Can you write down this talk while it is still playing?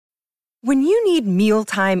When you need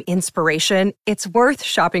mealtime inspiration, it's worth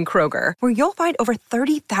shopping Kroger, where you'll find over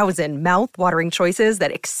 30,000 mouth-watering choices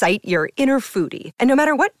that excite your inner foodie. And no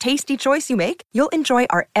matter what tasty choice you make, you'll enjoy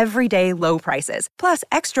our everyday low prices, plus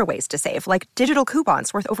extra ways to save, like digital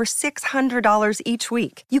coupons worth over $600 each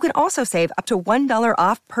week. You can also save up to $1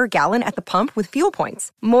 off per gallon at the pump with fuel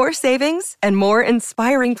points. More savings and more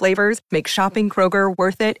inspiring flavors make shopping Kroger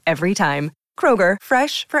worth it every time. Kroger,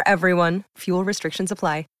 fresh for everyone. Fuel restrictions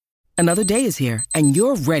apply. Another day is here, and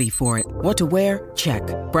you're ready for it. What to wear? Check.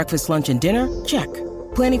 Breakfast, lunch, and dinner? Check.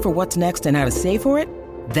 Planning for what's next and how to save for it?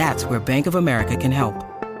 That's where Bank of America can help.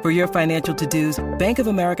 For your financial to-dos, Bank of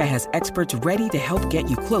America has experts ready to help get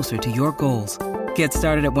you closer to your goals. Get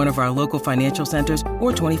started at one of our local financial centers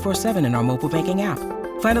or 24/7 in our mobile banking app.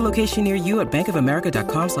 Find a location near you at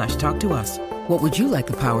bankofamerica.com/talktous. What would you like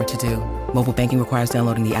the power to do? Mobile banking requires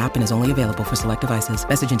downloading the app and is only available for select devices.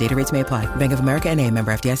 Message and data rates may apply. Bank of America N.A.,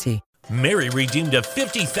 member FDIC. Mary redeemed a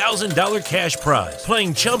 $50,000 cash prize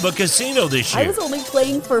playing Chumba Casino this year. I was only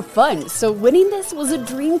playing for fun, so winning this was a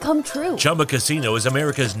dream come true. Chumba Casino is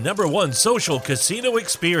America's #1 social casino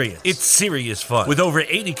experience. It's serious fun. With over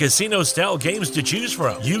 80 casino-style games to choose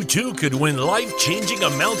from, you too could win life-changing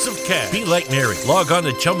amounts of cash. Be like Mary. Log on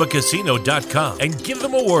to ChumbaCasino.com and give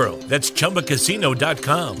them a whirl. That's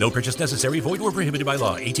ChumbaCasino.com. No purchase necessary. Void or prohibited by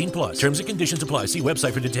law. 18+. Terms and conditions apply. See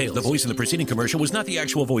website for details. The voice in the preceding commercial was not the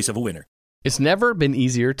actual voice of a winner. It's never been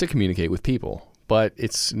easier to communicate with people, but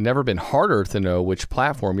it's never been harder to know which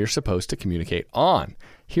platform you're supposed to communicate on.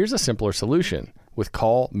 Here's a simpler solution. With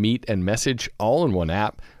call, meet, and message all in one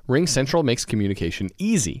app, RingCentral makes communication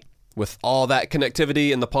easy. With all that connectivity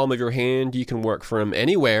in the palm of your hand, you can work from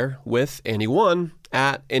anywhere with anyone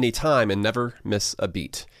at any time and never miss a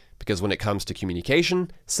beat. Because when it comes to communication,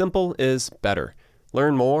 simple is better.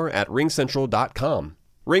 Learn more at ringcentral.com.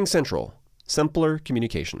 RingCentral. Simpler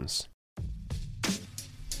communications.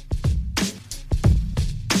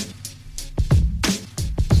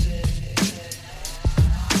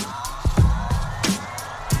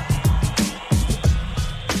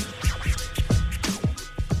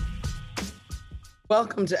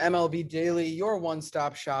 Welcome to MLB Daily, your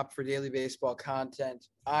one-stop shop for daily baseball content.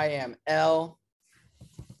 I am LJ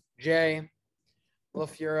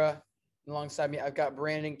LaFura. Alongside me, I've got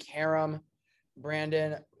Brandon Karam.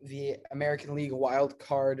 Brandon, the American League wild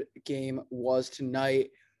card game was tonight.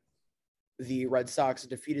 The Red Sox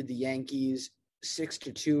defeated the Yankees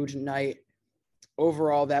 6-2 tonight.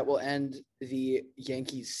 Overall, that will end the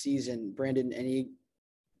Yankees season. Brandon, any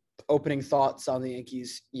opening thoughts on the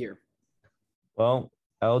Yankees year? Well,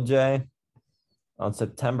 LJ, on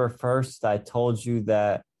September 1st, I told you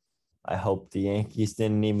that I hope the Yankees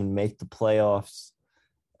didn't even make the playoffs.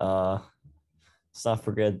 Let's not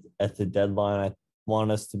forget at the deadline, I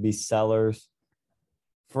want us to be sellers.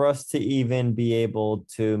 For us to even be able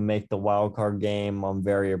to make the wild card game, I'm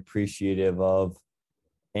very appreciative of.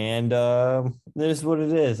 And this is what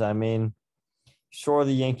it is. I mean, sure,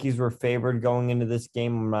 the Yankees were favored going into this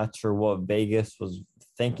game. I'm not sure what Vegas was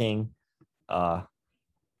thinking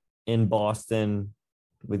in Boston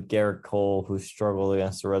with Garrett Cole, who struggled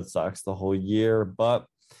against the Red Sox the whole year. But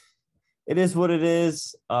it is what it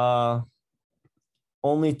is.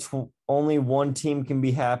 Only one team can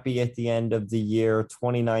be happy at the end of the year.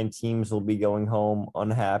 29 teams will be going home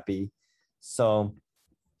unhappy. So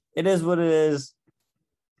it is what it is.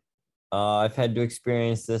 I've had to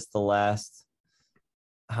experience this the last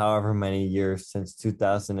however many years since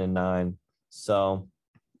 2009. So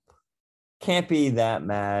can't be that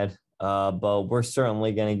mad, but we're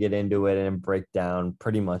certainly going to get into it and break down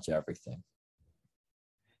pretty much everything.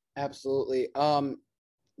 Absolutely.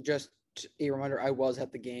 Just a reminder, I was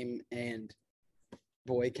at the game, and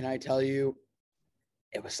boy, can I tell you,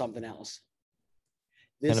 it was something else.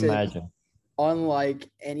 This Can imagine. Is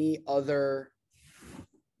unlike any other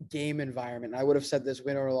game environment. I would have said this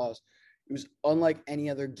win or loss. It was unlike any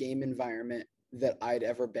other game environment that I'd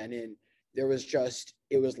ever been in. There was just,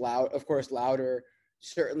 it was loud, of course, louder,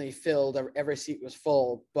 certainly filled. Every seat was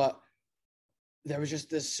full, but there was just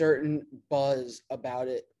this certain buzz about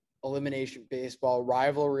it. Elimination baseball,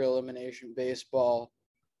 rivalry elimination baseball,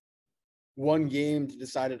 one game to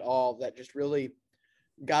decide it all, that just really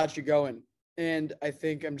got you going. And I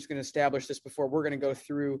think I'm just going to establish this before we're going to go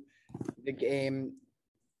through the game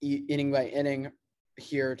inning by inning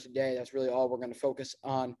here today. That's really all we're going to focus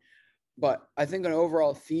on. But I think an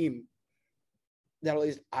overall theme that at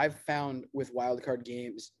least I've found with wildcard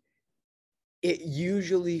games, it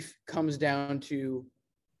usually comes down to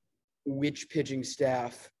which pitching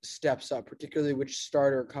staff steps up, particularly which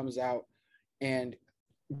starter comes out and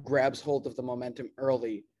grabs hold of the momentum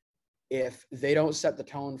early. if they don't set the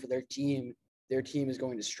tone for their team is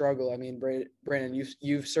going to struggle. I mean, Brandon,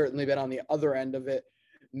 you've certainly been on the other end of it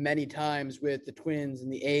many times with the Twins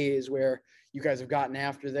and the A's, where you guys have gotten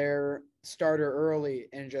after their starter early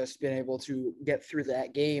and just been able to get through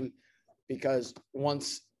that game, because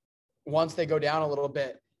once they go down a little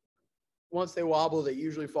bit, once they wobble, they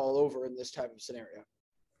usually fall over in this type of scenario.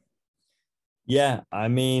 Yeah, I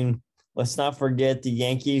mean, let's not forget the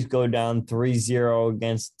Yankees go down 3-0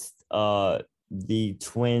 against the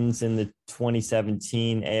Twins in the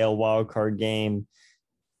 2017 AL wildcard game.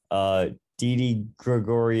 Didi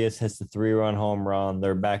Gregorius hits the 3-run home run.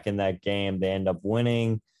 They're back in that game. They end up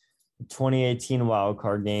winning. 2018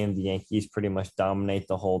 wildcard game, the Yankees pretty much dominate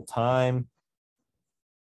the whole time.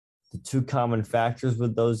 The two common factors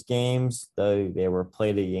with those games, they were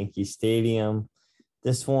played at Yankee Stadium.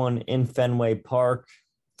 This one in Fenway Park.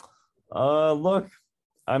 Look,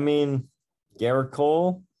 I mean, Garrett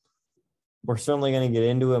Cole, we're certainly going to get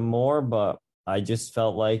into it more, but I just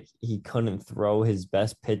felt like he couldn't throw his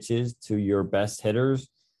best pitches to your best hitters.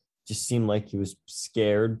 Just seemed like he was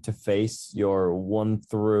scared to face your 1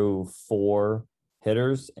 through 4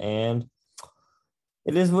 hitters, and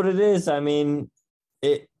it is what it is. I mean,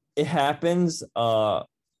 it happens.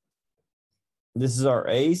 This is our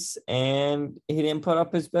ace, and he didn't put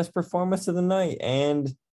up his best performance of the night,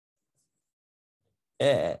 and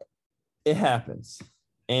it happens.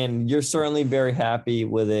 And you're certainly very happy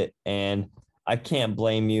with it, and I can't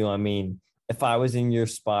blame you. I mean, if I was in your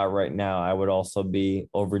spot right now, I would also be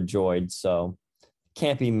overjoyed, so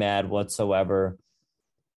can't be mad whatsoever.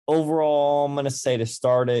 Overall, I'm going to say to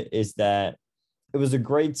start it is that it was a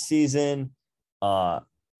great season.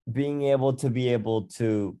 Being able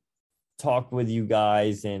to talk with you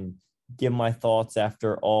guys and give my thoughts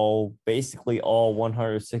after basically all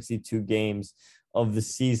 162 games of the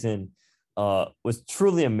season was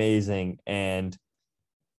truly amazing. And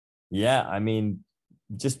yeah, I mean,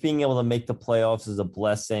 just being able to make the playoffs is a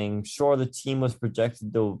blessing. Sure, the team was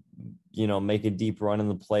projected to, make a deep run in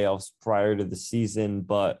the playoffs prior to the season,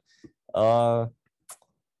 but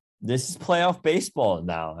this is playoff baseball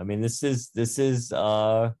now. I mean, this is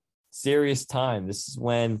serious time. This is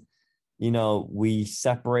when, we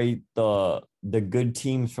separate the good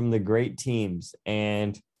teams from the great teams,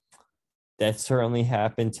 and that certainly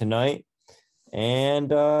happened tonight. And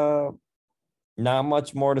not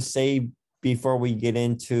much more to say before we get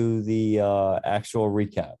into the actual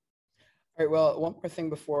recap. All right, well, one more thing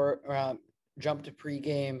before jump to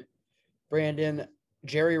pregame. Brandon,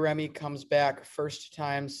 Jerry Remy comes back first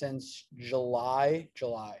time since July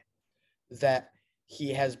that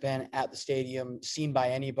he has been at the stadium, seen by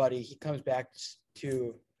anybody. He comes back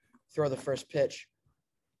to throw the first pitch.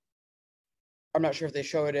 I'm not sure if they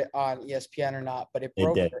showed it on ESPN or not, but it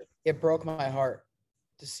broke my heart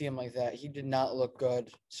to see him like that. He did not look good.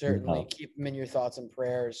 Certainly keep him in your thoughts and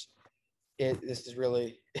prayers. This is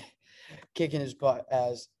really kicking his butt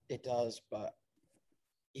as it does, but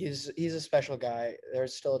he's a special guy.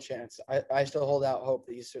 There's still a chance. I still hold out hope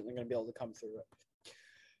that he's certainly going to be able to come through it.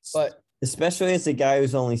 But especially as a guy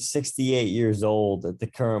who's only 68 years old at the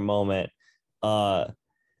current moment. I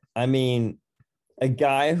mean, a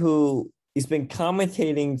guy who he's been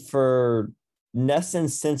commentating for NESN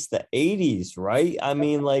since the 80s, right? I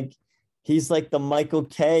mean, like, he's like the Michael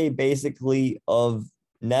Kay, basically, of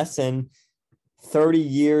NESN, 30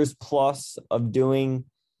 years plus of doing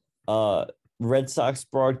Red Sox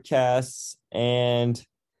broadcasts, and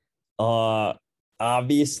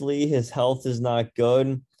obviously his health is not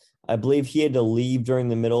good. I believe he had to leave during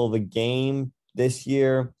the middle of a game this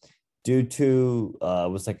year due to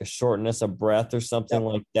it was like a shortness of breath or something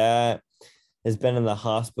like that. Has been in the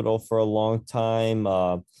hospital for a long time.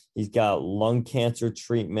 He's got lung cancer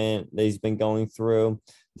treatment that he's been going throughout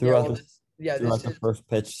the first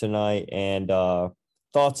pitch tonight. And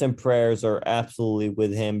thoughts and prayers are absolutely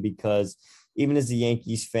with him, because even as a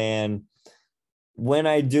Yankees fan, when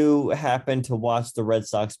I do happen to watch the Red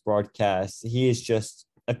Sox broadcast, he is just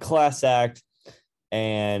a class act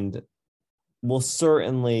and will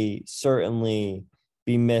certainly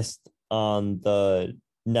be missed on the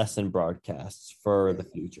NESN broadcasts for the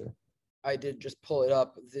future. I did just pull it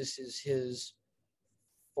up. This is his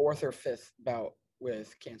 4th or 5th bout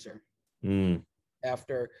with cancer.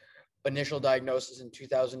 After initial diagnosis in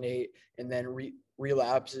 2008 and then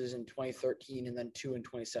relapses in 2013 and then 2 in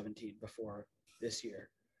 2017 before this year.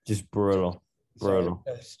 Just brutal.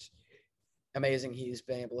 Just amazing he's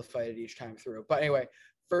been able to fight it each time through. But anyway,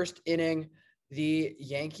 first inning, the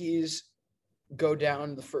Yankees go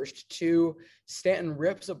down the first 2. Stanton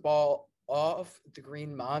rips a ball off the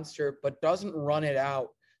green monster, but doesn't run it out.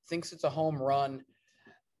 Thinks it's a home run.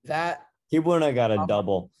 That He wouldn't have got a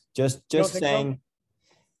double. Just saying. So?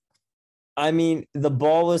 I mean, the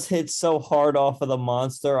ball was hit so hard off of the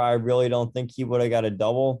monster. I really don't think he would have got a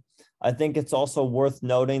double. I think it's also worth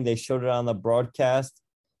noting, they showed it on the broadcast.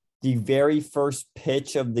 The very first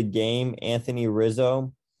pitch of the game, Anthony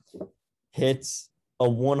Rizzo hits a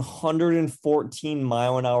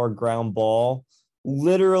 114-mile-an-hour ground ball,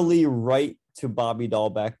 literally right to Bobby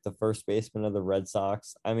Dahlbeck, the first baseman of the Red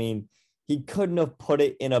Sox. I mean, he couldn't have put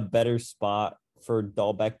it in a better spot for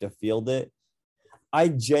Dahlbeck to field it. I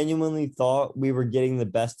genuinely thought we were getting the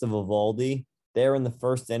best of Eovaldi there in the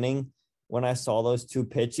first inning when I saw those two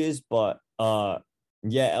pitches. But, yeah,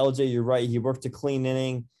 LJ, you're right. He worked a clean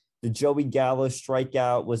inning. The Joey Gallo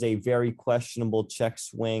strikeout was a very questionable check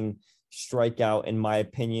swing strikeout, in my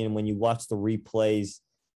opinion. When you watch the replays,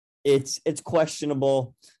 it's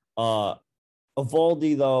questionable.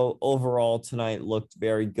 Eovaldi, though, overall tonight looked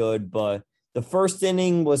very good, but the first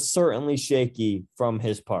inning was certainly shaky from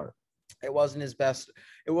his part. It wasn't his best.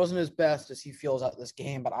 It wasn't as best as he feels out this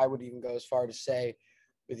game, but I would even go as far to say,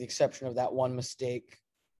 with the exception of that one mistake,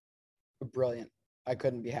 brilliant. I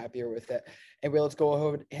couldn't be happier with it. Anyway, let's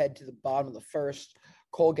go ahead to the bottom of the first.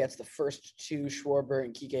 Cole gets the first two, Schwarber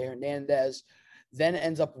and Kike Hernandez, then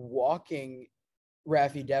ends up walking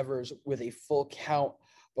Rafi Devers with a full count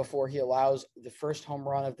before he allows the first home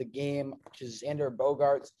run of the game to Xander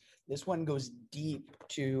Bogaerts. This one goes deep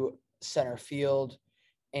to center field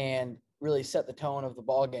and really set the tone of the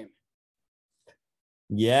ball game.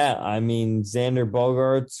 Yeah, I mean, Xander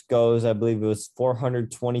Bogaerts goes, I believe it was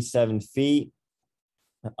 427 feet.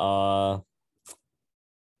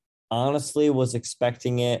 Honestly, was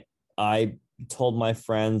expecting it. I told my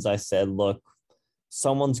friends, I said, look,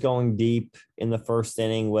 someone's going deep in the first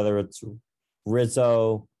inning, whether it's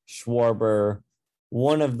Rizzo, Schwarber,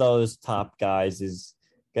 one of those top guys is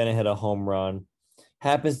going to hit a home run.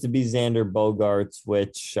 Happens to be Xander Bogaerts,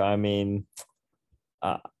 which, I mean,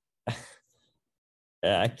 I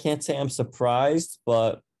can't say I'm surprised,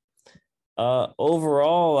 but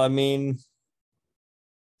overall, I mean,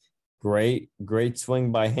 great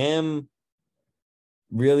swing by him.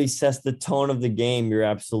 Really sets the tone of the game. You're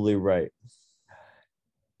absolutely right.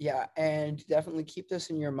 Yeah, and definitely keep this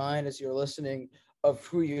in your mind as you're listening of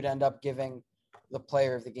who you'd end up giving the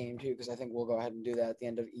player of the game to, because I think we'll go ahead and do that at the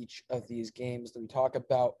end of each of these games that we talk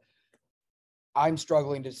about. I'm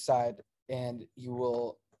struggling to decide, and you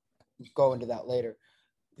will go into that later.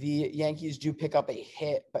 The Yankees do pick up a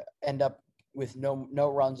hit, but end up with no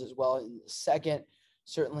runs as well in the second.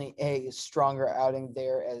 Certainly a stronger outing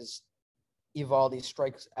there as Eovaldi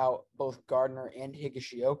strikes out both Gardner and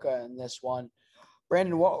Higashioka in this one.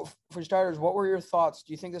 Brandon, for starters, what were your thoughts?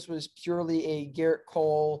 Do you think this was purely a Garrett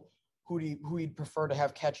Cole, who he'd prefer to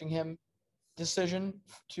have catching him decision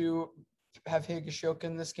to have Higashioka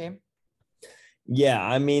in this game? Yeah,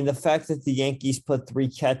 I mean, the fact that the Yankees put three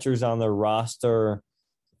catchers on their roster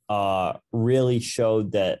really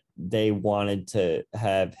showed that they wanted to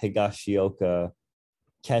have Higashioka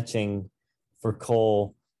catching for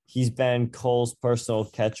Cole. He's been Cole's personal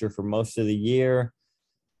catcher for most of the year.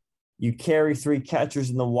 You carry three catchers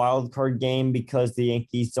in the wild card game because the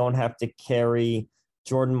Yankees don't have to carry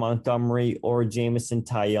Jordan Montgomery or Jameson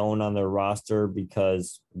Taillon on their roster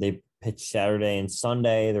because they pitch Saturday and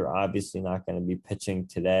Sunday. They're obviously not going to be pitching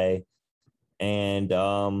today. And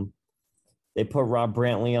they put Rob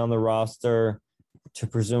Brantley on the roster to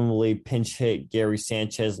presumably pinch hit Gary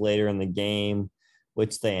Sanchez later in the game,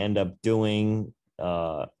 which they end up doing.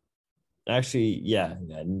 Actually, yeah,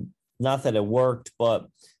 not that it worked, but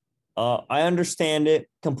I understand it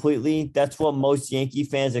completely. That's what most Yankee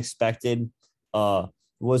fans expected,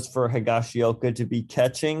 was for Higashioka to be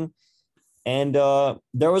catching. And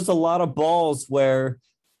there was a lot of balls where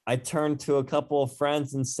I turned to a couple of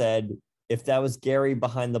friends and said, if that was Gary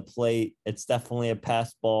behind the plate, it's definitely a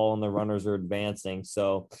pass ball and the runners are advancing.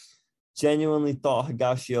 So genuinely thought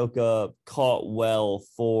Higashioka caught well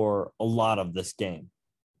for a lot of this game.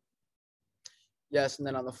 Yes, and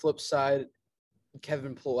then on the flip side,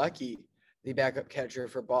 Kevin Plawecki, the backup catcher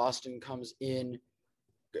for Boston, comes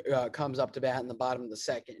up to bat in the bottom of the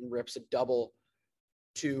second and rips a double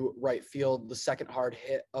to right field, the second hard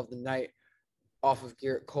hit of the night off of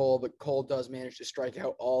Garrett Cole, but Cole does manage to strike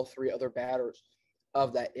out all three other batters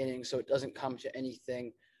of that inning, so it doesn't come to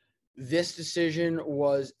anything. This decision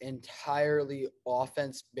was entirely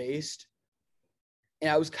offense-based,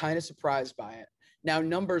 and I was kind of surprised by it. Now,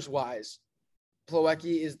 numbers-wise,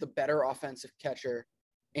 Plawecki is the better offensive catcher,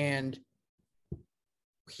 and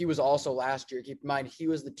he was also last year. Keep in mind, he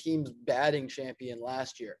was the team's batting champion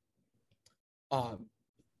last year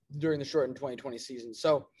during the shortened 2020 season.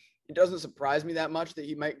 So, it doesn't surprise me that much that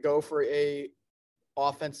he might go for a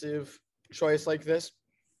offensive choice like this.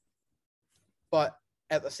 But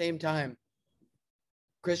at the same time,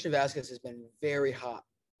 Christian Vasquez has been very hot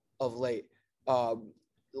of late. The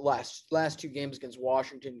last two games against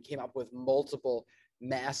Washington came up with multiple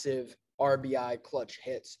massive RBI clutch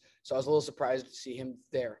hits. So I was a little surprised to see him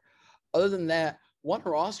there. Other than that, one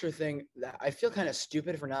roster thing that I feel kind of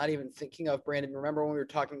stupid for not even thinking of, Brandon. Remember when we were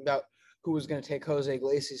talking about who was going to take Jose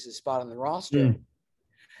Iglesias' spot on the roster?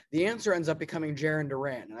 The answer ends up becoming Jarren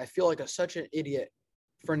Duran. And I feel like such an idiot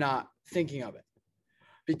for not thinking of it.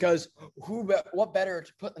 Because what better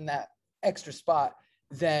to put in that extra spot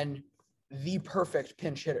than the perfect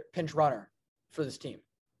pinch runner for this team?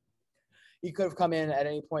 He could have come in at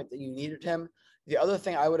any point that you needed him. The other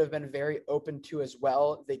thing I would have been very open to as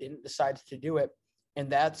well, they didn't decide to do it, and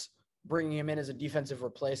that's bringing him in as a defensive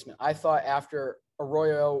replacement. I thought after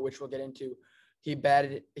Arroyo, which we'll get into, he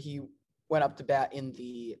went up to bat in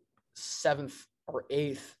the 7th or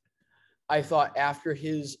 8th. I thought after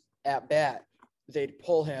his at bat, they'd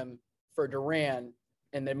pull him for Duran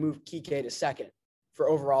and then move Kike to second for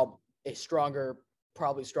overall a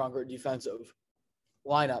probably stronger defensive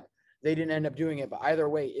lineup. They didn't end up doing it, but either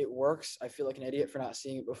way, it works. I feel like an idiot for not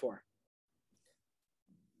seeing it before.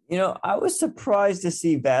 I was surprised to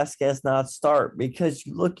see Vasquez not start because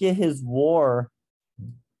you look at his WAR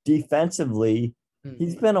defensively,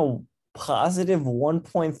 he's been a positive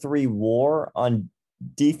 1.3 WAR on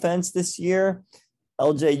defense this year.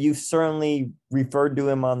 LJ, you've certainly referred to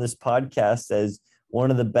him on this podcast as one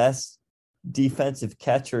of the best defensive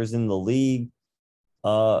catchers in the league.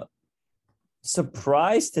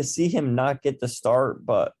 Surprised to see him not get the start,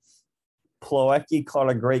 but Plawecki caught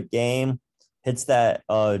a great game, hits that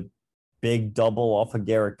big double off of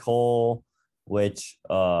Garrett Cole, which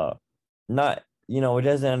it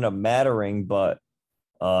doesn't end up mattering, but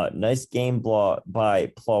nice game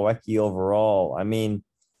by Plawecki overall. I mean,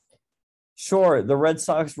 sure, the Red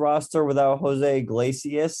Sox roster without Jose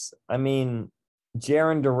Iglesias, I mean,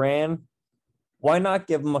 Jarren Duran, why not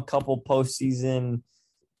give him a couple postseason?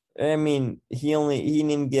 I mean, he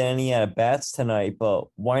didn't get any at bats tonight, but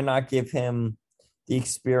why not give him the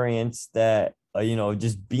experience that,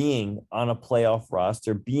 just being on a playoff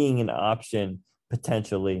roster, being an option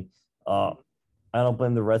potentially. I don't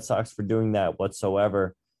blame the Red Sox for doing that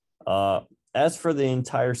whatsoever. As for the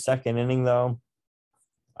entire second inning, though,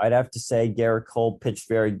 I'd have to say Garrett Cole pitched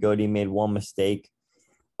very good. He made one mistake.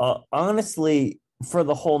 Honestly, for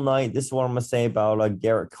the whole night, this is what I'm going to say about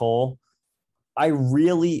Garrett Cole. I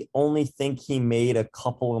really only think he made a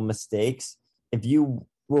couple of mistakes. If you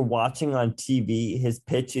were watching on TV, his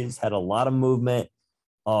pitches had a lot of movement.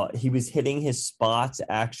 He was hitting his spots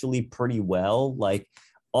actually pretty well. Like,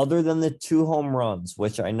 other than the 2 home runs,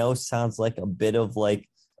 which I know sounds like a bit of like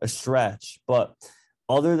a stretch, but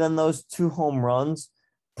other than those 2 home runs,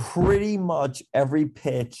 pretty much every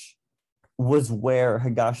pitch was where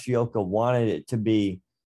Higashioka wanted it to be.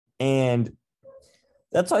 And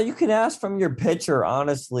that's all you can ask from your pitcher,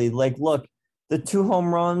 honestly. Like, look, the 2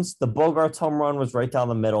 home runs, the Bogaerts home run was right down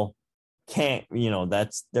the middle.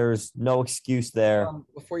 There's no excuse there.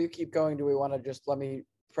 Before you keep going, do we want to just let me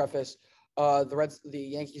preface, the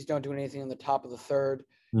Yankees don't do anything in the top of the third.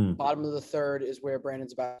 Bottom of the third is where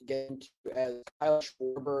Brandon's about to get into as Kyle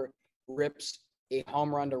Schwarber rips a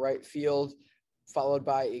home run to right field, followed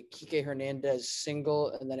by a Kike Hernandez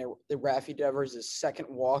single, and then a Raffy Devers' second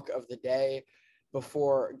walk of the day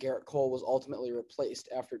before Garrett Cole was ultimately replaced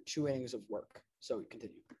after 2 innings of work. So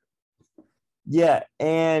continue. Yeah,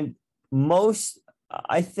 and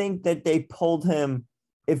I think that they pulled him.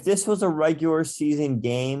 If this was a regular season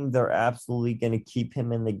game, they're absolutely going to keep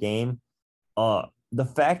him in the game. The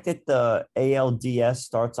fact that the ALDS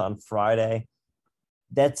starts on Friday,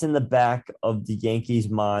 that's in the back of the Yankees'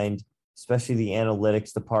 mind, especially the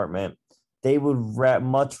analytics department. They would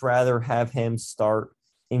much rather have him start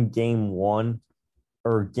in game 1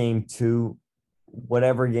 or game 2,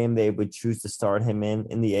 whatever game they would choose to start him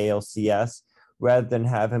in the ALCS, rather than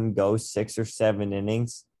have him go 6 or 7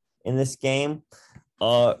 innings in this game.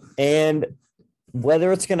 And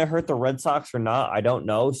whether it's going to hurt the Red Sox or not, I don't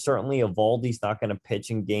know. Certainly, Eovaldi's not going to pitch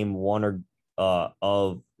in game 1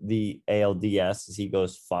 of the ALDS as he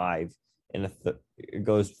goes 5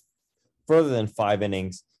 goes further than 5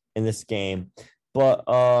 innings in this game. But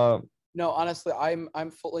no, honestly,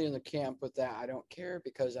 I'm fully in the camp with that. I don't care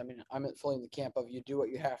because I'm fully in the camp of you do what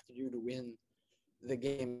you have to do to win the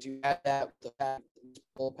games. You had that. The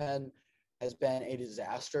bullpen has been a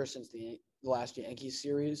disaster since the last Yankees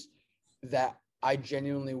series that I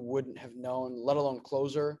genuinely wouldn't have known, let alone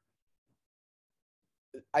closer.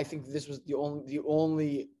 I think this was the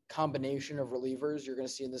only combination of relievers you're going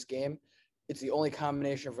to see in this game. It's the only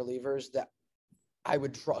combination of relievers that I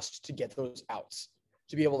would trust to get those outs,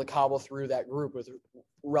 to be able to cobble through that group with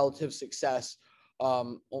relative success.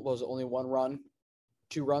 What was it, only 1 run?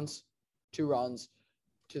 2 runs? 2 runs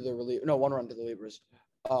to the reliever. No, 1 run to the relievers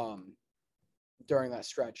during that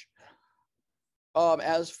stretch.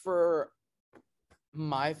 As for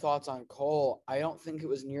my thoughts on Cole, I don't think it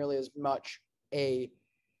was nearly as much a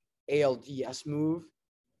ALDS move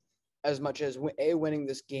as much as winning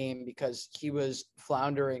this game because he was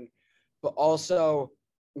floundering, but also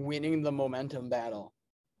winning the momentum battle.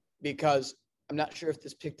 Because I'm not sure if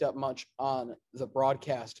this picked up much on the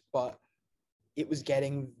broadcast, but it was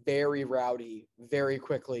getting very rowdy very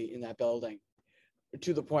quickly in that building,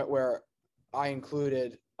 to the point where I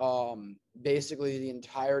included basically the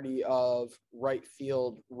entirety of right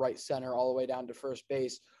field, right center, all the way down to first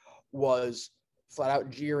base was flat out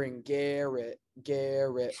jeering Garrett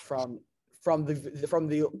from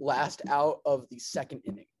the last out of the second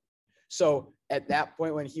inning. So at that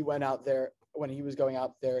point, when he was going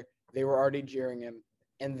out there, they were already jeering him.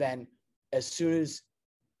 And then as soon as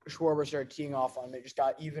Schwarber started teeing off on him, it just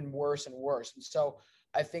got even worse and worse. And so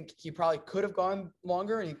I think he probably could have gone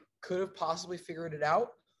longer and he could have possibly figured it out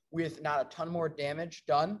with not a ton more damage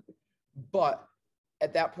done. But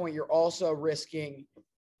at that point, you're also risking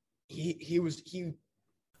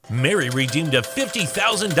Mary redeemed a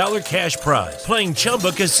 $50,000 cash prize playing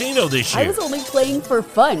Chumba Casino this year. I was only playing for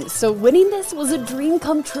fun, so winning this was a dream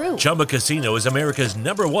come true. Chumba Casino is America's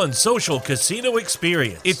 #1 social casino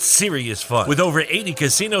experience. It's serious fun. With over 80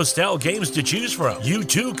 casino-style games to choose from, you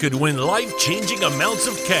too could win life-changing amounts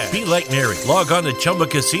of cash. Be like Mary. Log on to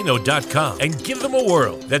ChumbaCasino.com and give them a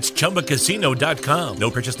whirl. That's ChumbaCasino.com. No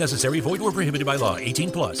purchase necessary. Void where prohibited by law.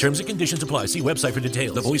 18+. Terms and conditions apply. See website for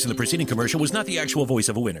details. The voice in the preceding commercial was not the actual voice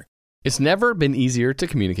of a winner. It's never been easier to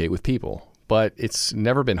communicate with people, but it's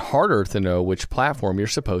never been harder to know which platform you're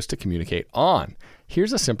supposed to communicate on.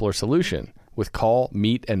 Here's a simpler solution. With call,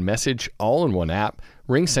 meet, and message all in one app,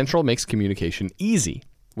 RingCentral makes communication easy.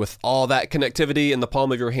 With all that connectivity in the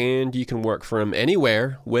palm of your hand, you can work from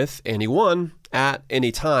anywhere with anyone at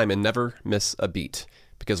any time and never miss a beat.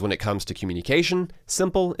 Because when it comes to communication,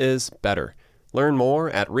 simple is better. Learn more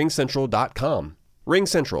at ringcentral.com.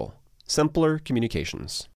 RingCentral. Simpler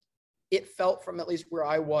communications. It felt from at least where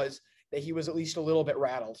I was that he was at least a little bit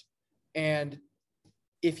rattled. And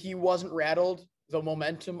if he wasn't rattled, the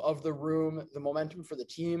momentum of the room, the momentum for the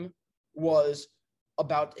team was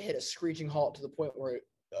about to hit a screeching halt to the point where,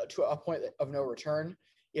 to a point of no return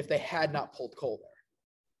if they had not pulled Cole there.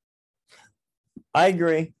 I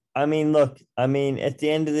agree. At the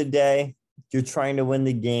end of the day, you're trying to win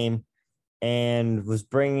the game. And was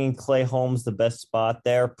bringing Clay Holmes the best spot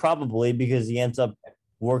there, probably because he ends up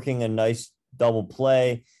working a nice double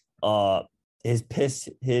play. His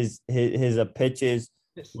pitches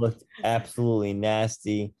looked absolutely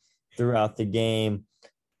nasty throughout the game,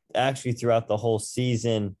 actually throughout the whole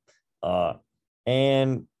season.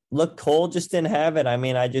 And look, Cole just didn't have it.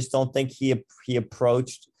 I just don't think he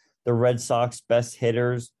approached the Red Sox best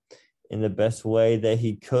hitters in the best way that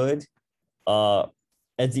he could.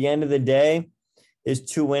 At the end of the day, his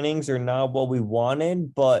 2 innings are not what we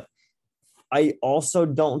wanted, but I also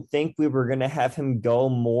don't think we were going to have him go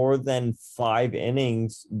more than 5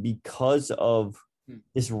 innings because of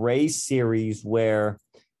this Rays series where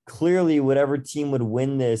clearly whatever team would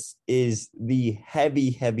win this is the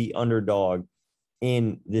heavy underdog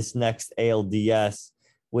in this next ALDS,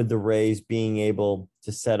 with the Rays being able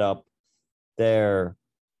to set up their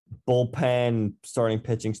bullpen starting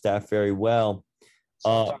pitching staff very well.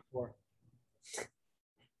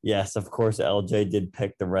 Yes, of course, LJ did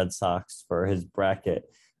pick the Red Sox for his bracket.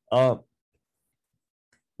 As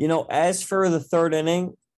for the 3rd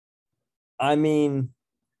inning,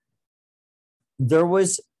 there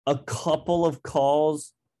was a couple of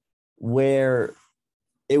calls where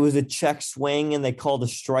it was a check swing and they called a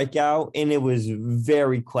strikeout, and it was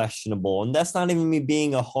very questionable. And that's not even me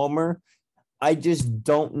being a homer. I just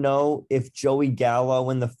don't know if Joey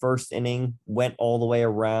Gallo in the 1st inning went all the way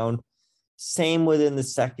around. Same within the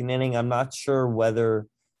 2nd inning. I'm not sure whether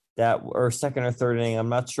that, or 2nd or 3rd inning, I'm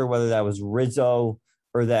not sure whether that was Rizzo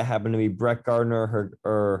or that happened to be Brett Gardner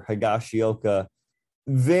or Higashioka.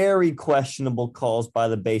 Very questionable calls by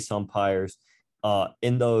the base umpires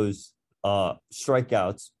in those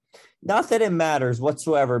strikeouts. Not that it matters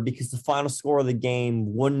whatsoever, because the final score of the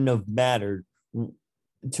game wouldn't have mattered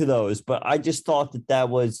to those, but I just thought that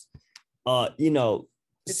was,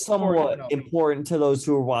 somewhat important to those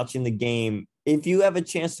who are watching the game. If you have a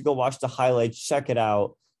chance to go watch the highlights, check it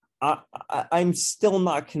out. I'm still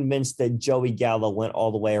not convinced that Joey Gallo went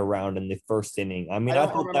all the way around in the first inning. I mean, I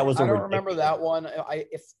thought that was I don't remember that one.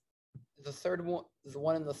 If the third one, the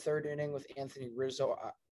one in the third inning with Anthony Rizzo,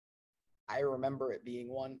 I remember it being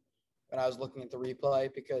one when I was looking at the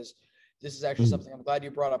replay, because this is actually something I'm glad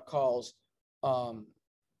you brought up calls. Home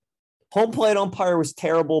plate umpire was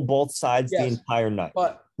terrible both sides the entire night.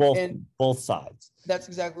 But both sides. That's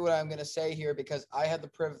exactly what I'm going to say here, because I had the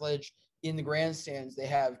privilege in the grandstands. They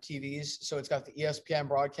have TVs, so it's got the ESPN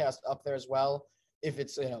broadcast up there as well. If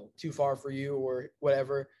it's too far for you or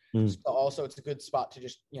whatever. So also, it's a good spot to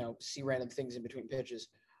just see random things in between pitches.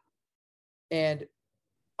 And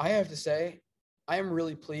I have to say, I am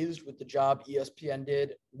really pleased with the job ESPN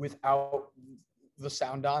did without the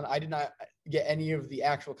sound on. I did not get any of the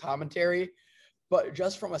actual commentary, but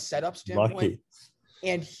just from a setup standpoint. Lucky.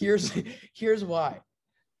 And here's why.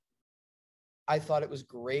 I thought it was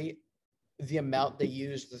great the amount they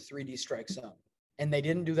used the 3D strike zone. And they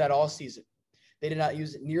didn't do that all season. They did not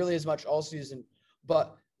use it nearly as much all season,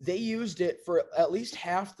 but they used it for at least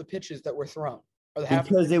half the pitches that were thrown.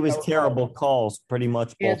 Because it was terrible calls pretty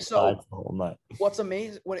much both sides the whole night. What's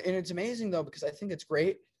amazing, and it's amazing though, because I think it's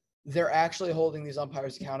great, they're actually holding these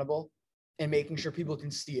umpires accountable and making sure people can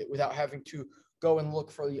see it without having to go and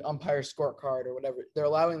look for the umpire scorecard or whatever. They're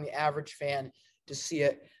allowing the average fan to see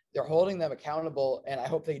it. They're holding them accountable, and I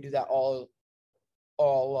hope they do that all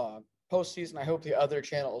postseason. I hope the other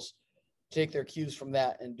channels take their cues from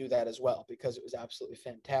that and do that as well, because it was absolutely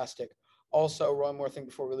fantastic. Also, one more thing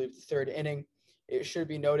before we leave the third inning. It should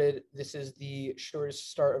be noted, this is the shortest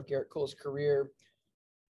start of Gerrit Cole's career.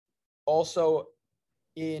 Also,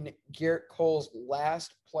 in Gerrit Cole's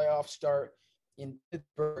last playoff start in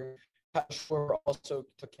Pittsburgh, Kyle Schwarber also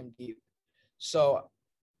took him deep. So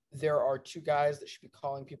there are two guys that should be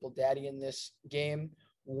calling people daddy in this game.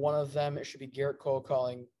 One of them, it should be Gerrit Cole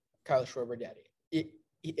calling Kyle Schwarber daddy.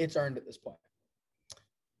 It's earned at this point.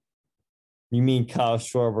 You mean Kyle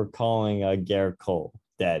Schwarber calling Gerrit Cole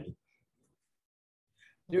daddy?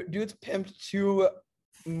 Dude's pimped 2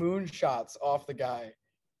 moonshots off the guy.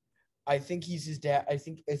 I think he's his dad. I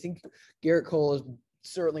think Gerrit Cole is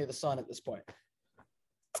certainly the son at this point.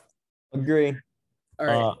 Agree.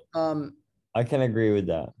 All right. I can agree with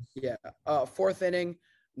that. Yeah. Fourth inning,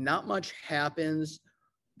 not much happens,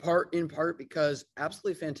 in part because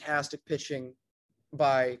absolutely fantastic pitching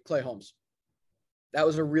by Clay Holmes. That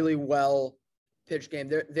was a really well pitched game.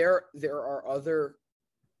 There are other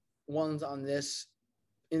ones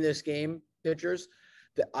in this game, pitchers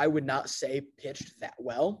that I would not say pitched that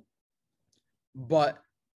well, but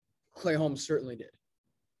Clay Holmes certainly did.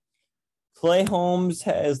 Clay Holmes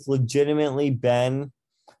has legitimately been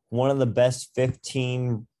one of the best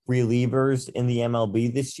 15 relievers in the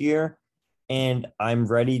MLB this year, and I'm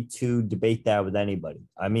ready to debate that with anybody.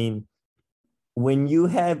 I mean, when you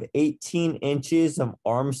have 18 inches of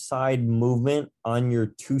arm side movement on your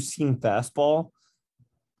two-seam fastball,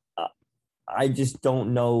 I just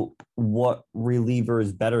don't know what reliever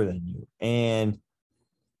is better than you. And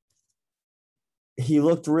he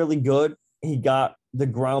looked really good. He got the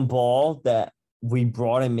ground ball that we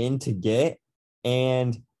brought him in to get.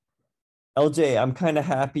 And LJ, I'm kind of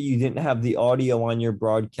happy you didn't have the audio on your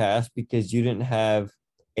broadcast, because you didn't have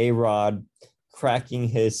A-Rod cracking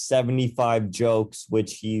his 75 jokes,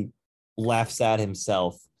 which he laughs at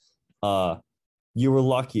himself. You were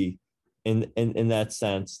lucky in that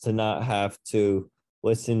sense to not have to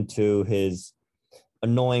listen to his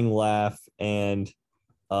annoying laugh and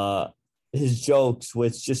his jokes,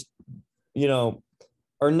 which just,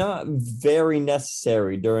 are not very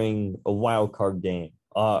necessary during a wild card game.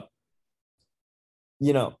 I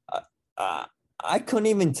couldn't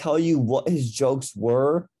even tell you what his jokes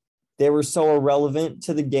were. They were so irrelevant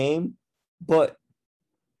to the game, but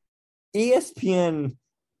ESPN,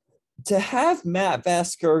 to have Matt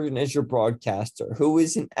Vasgersian as your broadcaster, who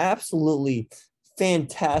is an absolutely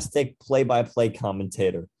fantastic play-by-play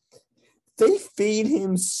commentator, they feed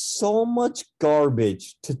him so much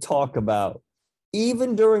garbage to talk about,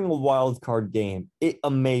 even during a wild card game. It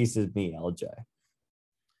amazes me, LJ.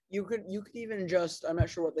 You could even just, I'm not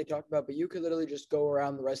sure what they talked about, but you could literally just go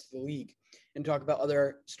around the rest of the league and talk about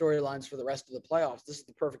other storylines for the rest of the playoffs. This is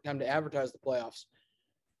the perfect time to advertise the playoffs,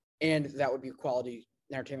 and that would be quality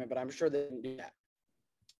entertainment, but I'm sure they didn't do that.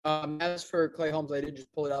 As for Clay Holmes, I did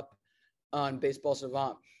just pull it up on Baseball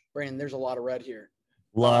Savant. Brandon, there's a lot of red here.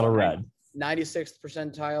 A lot of red. 96th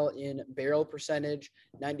percentile in barrel percentage,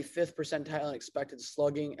 95th percentile in expected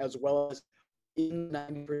slugging, as well as in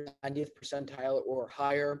 90th percentile or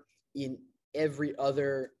higher in every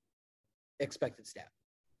other expected stat.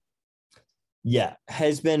 Yeah,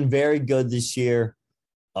 has been very good this year.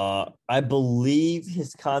 I believe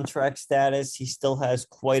his contract status, he still has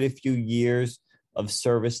quite a few years of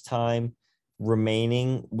service time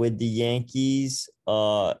remaining with the Yankees.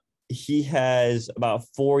 He has about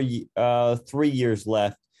 3 years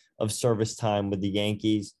left of service time with the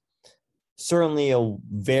Yankees. Certainly a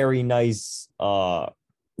very nice,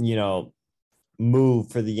 move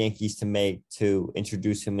for the Yankees to make to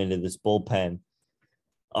introduce him into this bullpen.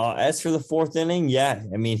 As for the fourth inning, yeah,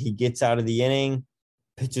 I mean, he gets out of the inning,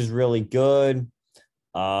 pitches really good.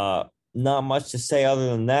 Not much to say other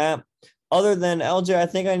than that. Other than LJ, I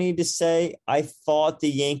think I need to say I thought the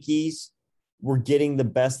Yankees were getting the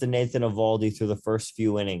best of Nathan Eovaldi through the first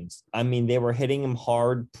few innings. I mean, they were hitting him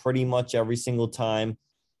hard pretty much every single time.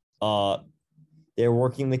 They're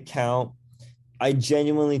working the count. I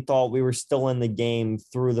genuinely thought we were still in the game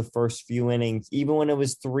through the first few innings, even when it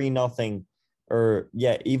was 3-0. Even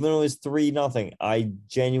when it was 3-0, I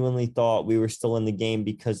genuinely thought we were still in the game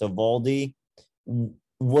because Eovaldi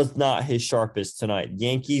was not his sharpest tonight.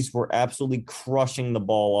 Yankees were absolutely crushing the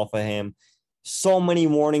ball off of him. So many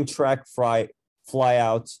warning track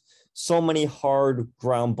flyouts, so many hard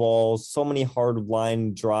ground balls, so many hard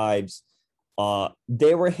line drives.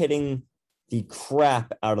 They were hitting the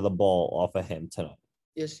crap out of the ball off of him tonight.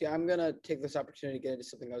 Yes, yeah, I'm going to take this opportunity to get into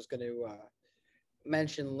something I was going to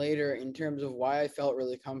mention later in terms of why I felt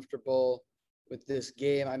really comfortable with this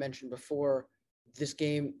game. I mentioned before, this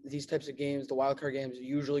game, these types of games, the wildcard games,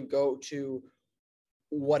 usually go to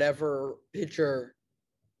whatever pitcher,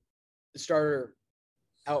 the starter,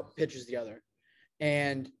 out pitches the other.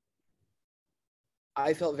 And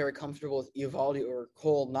I felt very comfortable with Eovaldi or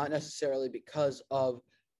Cole, not necessarily because of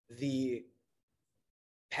the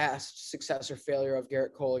past success or failure of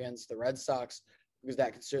Garrett Cole against the Red Sox, because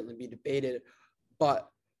that could certainly be debated. But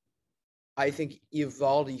I think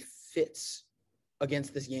Eovaldi fits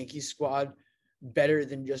against this Yankees squad better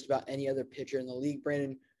than just about any other pitcher in the league.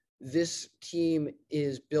 Brandon, this team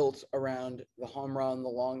is built around the home run, the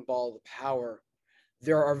long ball, the power.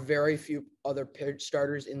 There are very few other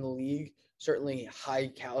starters in the league, certainly high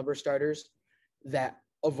caliber starters, that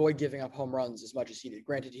avoid giving up home runs as much as he did.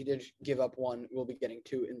 Granted, he did give up one. We'll be getting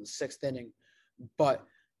two in the sixth inning. But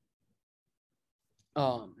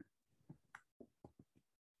what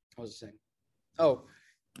was I saying? Oh,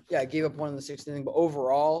 yeah, gave up one in the sixth inning. But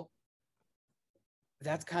overall,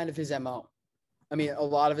 that's kind of his MO. I mean, a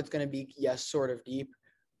lot of it's going to be, yes, sort of deep,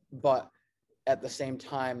 but at the same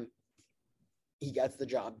time, he gets the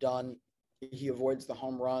job done. He avoids the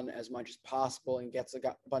home run as much as possible and gets a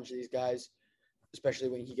bunch of these guys, especially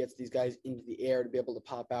when he gets these guys into the air, to be able to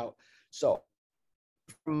pop out. So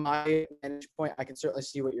from my vantage point, I can certainly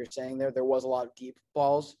see what you're saying there. There was a lot of deep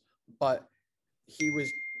balls, but he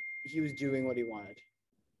was doing what he wanted.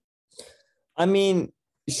 I mean,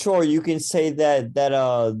 sure, you can say that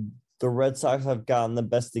the Red Sox have gotten the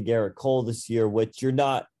best of Garrett Cole this year, which you're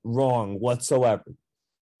not wrong whatsoever.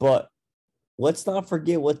 But let's not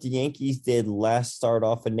forget what the Yankees did last start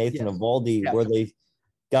off of Nathan Eovaldi, where they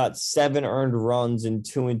got 7 earned runs in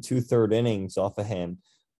 2 2/3 innings off of him.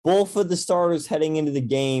 Both of the starters heading into the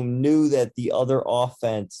game knew that the other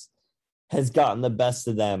offense has gotten the best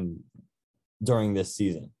of them during this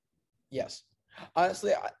season. Yes.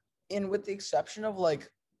 Honestly, and with the exception of like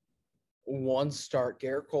one start,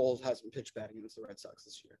 Garrett Cole hasn't pitched bad against the Red Sox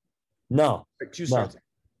this year. No. Or 2 starts. No.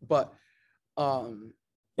 But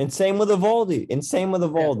and same with Eovaldi.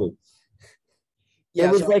 Yeah,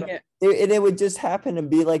 it was it would just happen to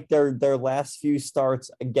be like their last few starts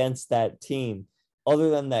against that team. Other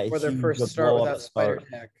than that, or their first start without Spider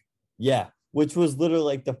Tack. Yeah, which was literally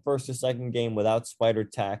like the first or second game without Spider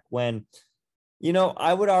Tack. When,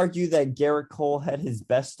 I would argue that Garrett Cole had his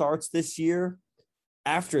best starts this year.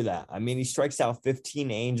 After that, I mean, he strikes out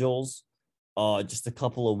 15 Angels just a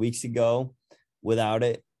couple of weeks ago without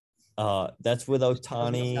it. That's with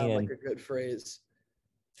Ohtani. Sound like a good phrase.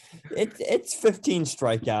 It's 15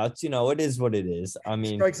 strikeouts. It is what it is. I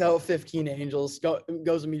mean, strikes out 15 Angels,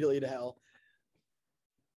 goes immediately to hell.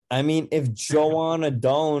 I mean, if Joan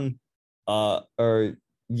Adon, whatever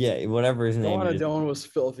his name is. Joan Adon was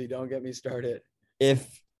filthy. Don't get me started.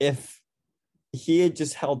 If he had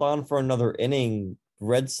just held on for another inning,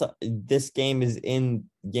 this game is in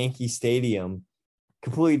Yankee Stadium,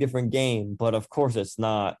 completely different game. But of course, it's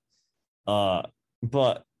not.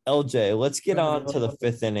 But LJ, let's get on to the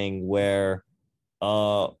fifth inning where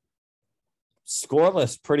scoreless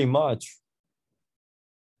pretty much.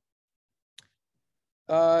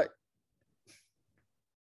 The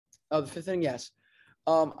fifth inning, yes.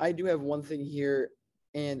 I do have one thing here,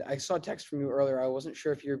 and I saw a text from you earlier. I wasn't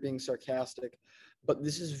sure if you were being sarcastic, but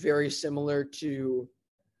this is very similar to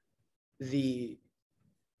the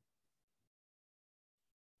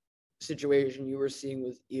situation you were seeing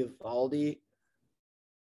with Eovaldi,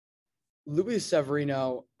 Luis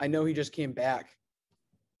Severino, I know he just came back.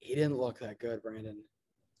 He didn't look that good, Brandon.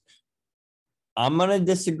 I'm gonna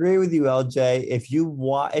disagree with you, LJ. If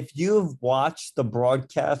you've watched the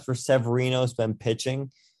broadcast where Severino's been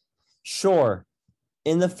pitching, sure.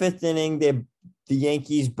 In the 5th inning, the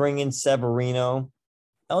Yankees bring in Severino.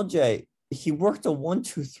 LJ, he worked a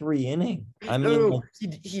 1-2-3 inning. I mean, No,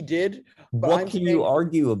 he did. What can you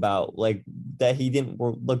argue about? Like that he didn't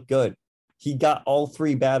look good. He got all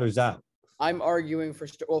 3 batters out. I'm arguing for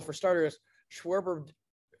starters, Schwarber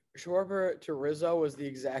to Rizzo was the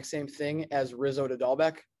exact same thing as Rizzo to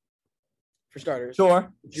Dahlbeck. For starters,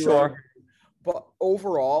 Sure. But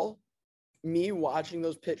overall, me watching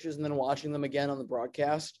those pitches and then watching them again on the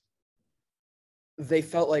broadcast, they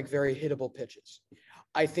felt like very hittable pitches.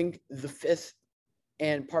 I think the 5th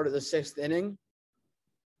and part of the 6th inning,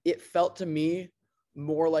 it felt to me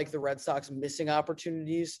more like the Red Sox missing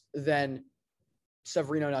opportunities than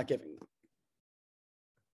Severino not giving them.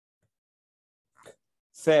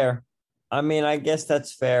 Fair. I mean, I guess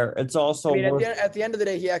that's fair. It's also at the end of the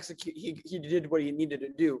day, he did what he needed to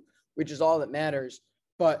do, which is all that matters.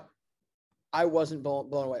 But I wasn't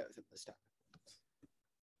blown away with him this time.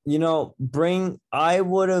 You know, I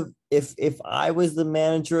would have if I was the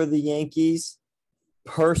manager of the Yankees,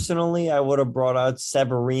 personally, I would have brought out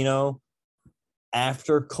Severino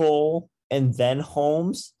after Cole and then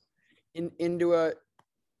Holmes. Into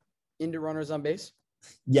runners on base?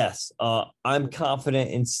 Yes. I'm confident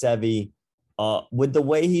in Sevy. With the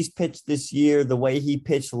way he's pitched this year, the way he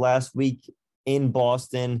pitched last week in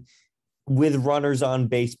Boston with runners on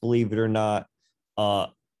base, believe it or not,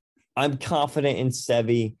 I'm confident in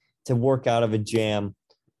Sevy to work out of a jam.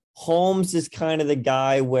 Holmes is kind of the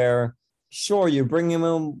guy where, sure, you're bringing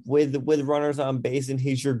him with runners on base and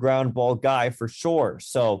he's your ground ball guy for sure.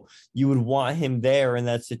 So you would want him there in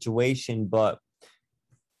that situation. But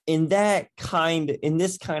in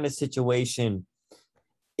this kind of situation,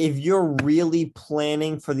 if you're really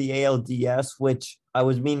planning for the ALDS, which I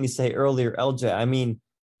was meaning to say earlier, LJ, I mean,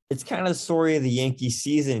 it's kind of the story of the Yankee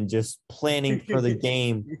season, just planning for the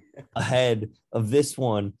game ahead of this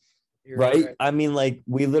one, right? I mean, like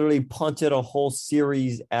we literally punted a whole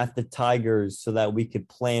series at the Tigers so that we could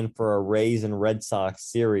plan for a Rays and Red Sox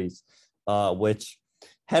series, which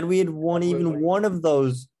had we had won even one of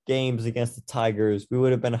those games against the Tigers, we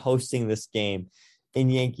would have been hosting this game in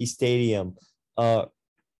Yankee Stadium.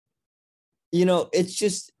 You know, it's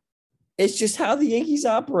just how the Yankees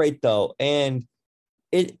operate though. And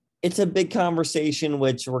it's a big conversation,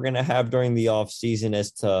 which we're going to have during the offseason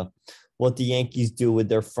as to what the Yankees do with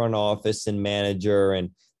their front office and manager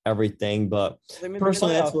and everything. But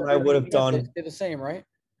personally, that's what I would have done. They stay the same, right?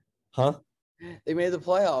 Huh? They made the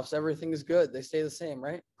playoffs. Everything is good. They stay the same,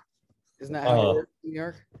 right? Isn't that how it works in New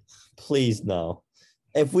York? Please, no.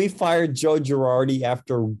 If we fired Joe Girardi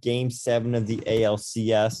after Game 7 of the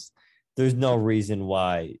ALCS, there's no reason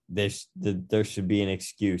why there should be an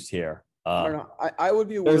excuse here. I don't know. I would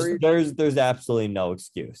be worried. There's absolutely no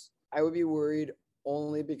excuse. I would be worried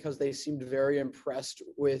only because they seemed very impressed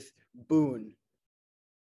with Boone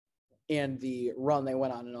and the run they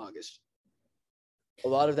went on in August. A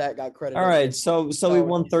lot of that got credited. All right, so we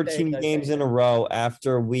won 13 games in a row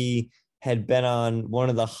after we had been on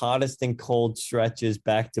one of the hottest and cold stretches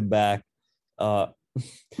back to back,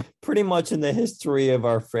 pretty much in the history of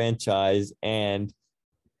our franchise. And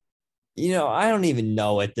you know, I don't even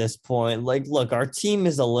know at this point. Like, look, our team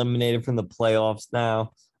is eliminated from the playoffs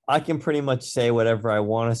now. I can pretty much say whatever I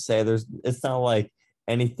want to say. It's not like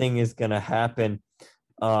anything is going to happen.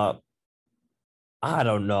 I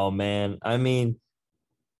don't know, man. I mean,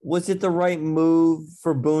 was it the right move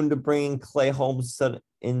for Boone to bring in Clay Holmes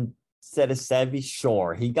instead of Sevy?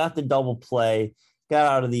 Sure. He got the double play, got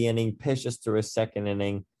out of the inning, pitched us through a second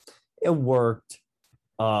inning. It worked.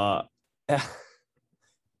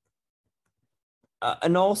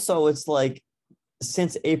 And also, it's like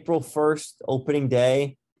since April 1st, opening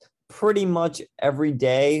day, pretty much every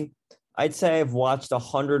day, I'd say I've watched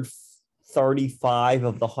 135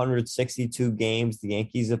 of the 162 games the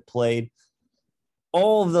Yankees have played.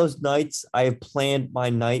 All of those nights, I have planned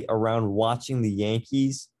my night around watching the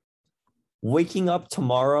Yankees. Waking up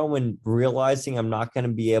tomorrow and realizing I'm not going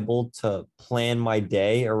to be able to plan my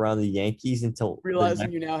day around the Yankees until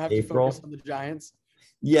realizing you now have April. To focus on the Giants.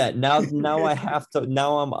 Yeah, now I have to.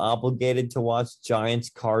 Now I'm obligated to watch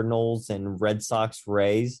Giants, Cardinals, and Red Sox,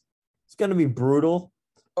 Rays. It's going to be brutal.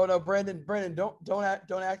 Oh no, Brandon, don't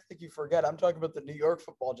act like you forget. I'm talking about the New York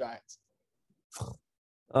Football Giants.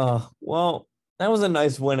 Well, that was a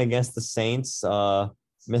nice win against the Saints. Mr.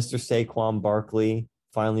 Saquon Barkley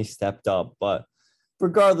finally stepped up. But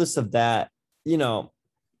regardless of that,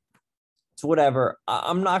 it's whatever.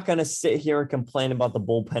 I'm not going to sit here and complain about the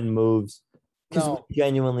bullpen moves because we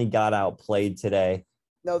genuinely got outplayed today.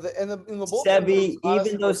 No, in the bullpen Sevi,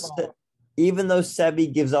 moves, even though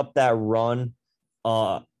Sevi gives up that run,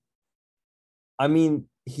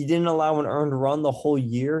 he didn't allow an earned run the whole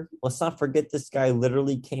year. Let's not forget this guy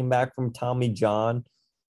literally came back from Tommy John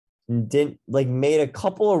and made a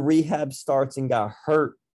couple of rehab starts and got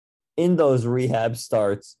hurt in those rehab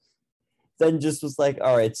starts. Then just was like,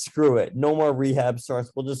 all right, screw it. No more rehab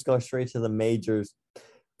starts. We'll just go straight to the majors.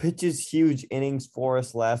 Pitches huge innings for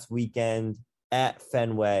us last weekend at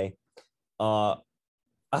Fenway. I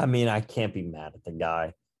can't be mad at the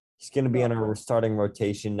guy. He's going to be in our starting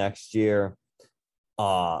rotation next year.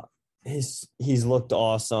 He's looked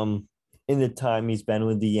awesome in the time he's been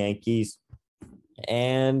with the Yankees.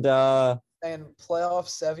 And playoff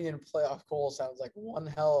Sevi and playoff Cole sounds like one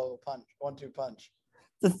hell of a 1-2 punch.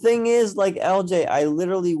 The thing is, like LJ, I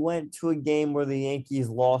literally went to a game where the Yankees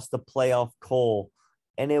lost the playoff Cole,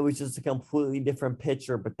 and it was just a completely different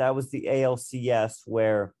picture. But that was the ALCS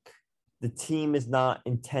where the team is not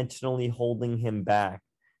intentionally holding him back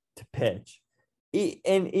to pitch.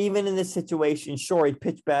 And even in this situation, sure, he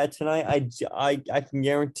pitched bad tonight. I can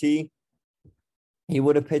guarantee he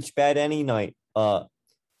would have pitched bad any night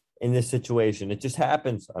in this situation. It just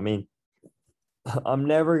happens. I mean, I'm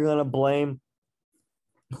never going to blame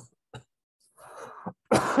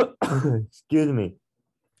excuse me.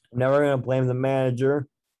 I'm never going to blame the manager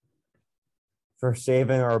for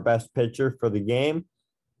saving our best pitcher for the game.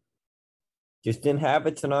 Just didn't have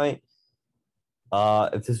it tonight.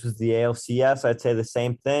 If this was the ALCS, I'd say the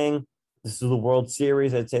same thing. This is the World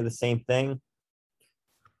Series, I'd say the same thing.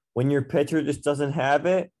 When your pitcher just doesn't have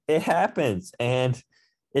it, it happens. And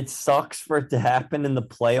it sucks for it to happen in the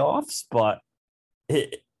playoffs, but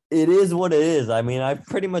it is what it is. I mean, I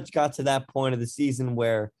pretty much got to that point of the season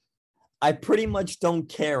where I pretty much don't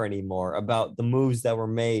care anymore about the moves that were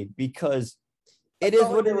made because it is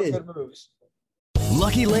what it is. Moves.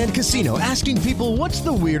 Lucky Land Casino, asking people, what's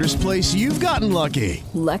the weirdest place you've gotten lucky?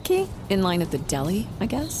 Lucky? In line at the deli, I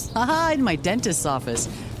guess? Aha, in my dentist's office.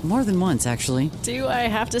 More than once, actually. Do I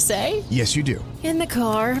have to say? Yes, you do. In the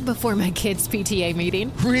car before my kids' PTA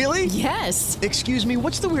meeting. Really? Yes. Excuse me,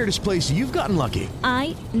 what's the weirdest place you've gotten lucky?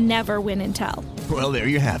 I never win and tell. Well, there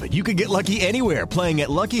you have it. You can get lucky anywhere, playing at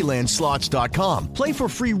LuckyLandSlots.com. Play for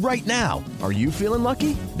free right now. Are you feeling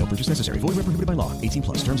lucky? No purchase necessary. Void where prohibited by law. 18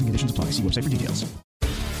 plus. Terms and conditions apply. See website for details.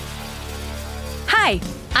 Hi,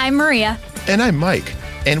 I'm Maria. And I'm Mike.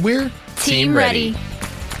 And we're Team Ready.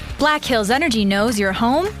 Black Hills Energy knows your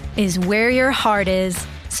home is where your heart is,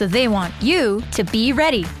 so they want you to be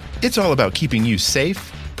ready. It's all about keeping you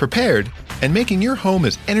safe, prepared, and making your home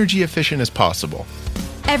as energy efficient as possible.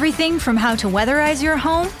 Everything from how to weatherize your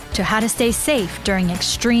home to how to stay safe during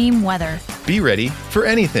extreme weather. Be ready for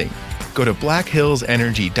anything. Go to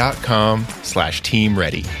blackhillsenergy.com/team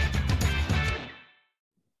ready.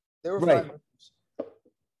 They were right.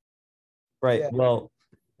 Right. Yeah. Well,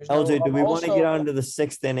 LJ, do we want to get on to the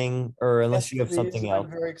sixth inning, or unless you have something else?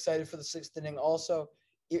 I'm very excited for the sixth inning. Also,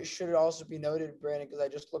 it should also be noted, Brandon, because I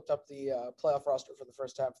just looked up the playoff roster for the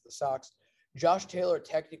first time for the Sox. Josh Taylor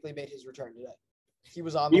technically made his return today. He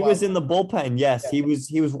was on. He was in the bullpen. Yes, yeah.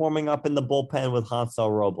 He was warming up in the bullpen with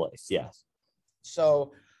Hansel Robles. Yes.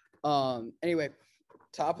 So, anyway,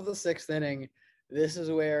 top of the sixth inning. This is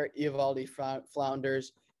where Eovaldi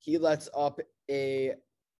flounders. He lets up a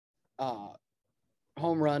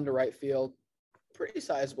home run to right field. Pretty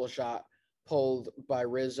sizable shot pulled by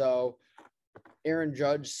Rizzo. Aaron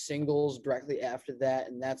Judge singles directly after that,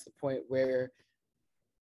 and that's the point where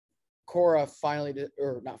Cora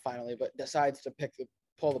decides to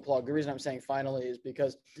pull the plug. The reason I'm saying finally is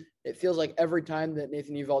because it feels like every time that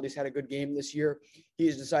Nathan Eovaldi's had a good game this year,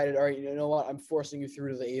 he's decided, all right, you know what, I'm forcing you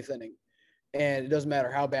through to the eighth inning, and it doesn't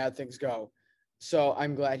matter how bad things go. So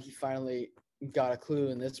I'm glad he finally got a clue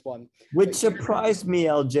in this one. Which surprised me,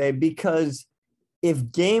 LJ, because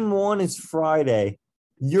if game one is Friday,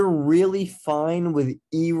 you're really fine with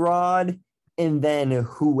Erod and then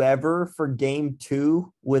whoever for game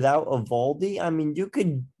two without Eovaldi. I mean, you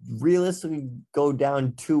could realistically go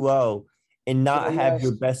down 2-0 and not have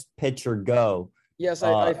your best pitcher go. Yes,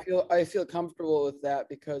 I feel comfortable with that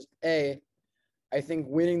because I think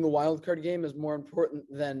winning the wild card game is more important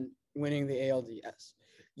than winning the ALDS.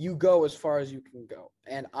 You go as far as you can go.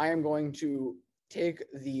 And I am going to take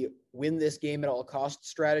the win this game at all costs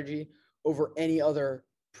strategy over any other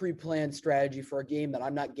pre-planned strategy for a game that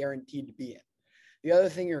I'm not guaranteed to be in. The other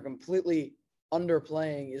thing you're completely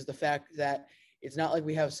underplaying is the fact that It's not like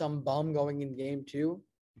we have some bum going in game 2.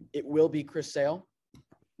 It will be Chris Sale.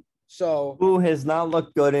 So who has not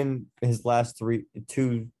looked good in his last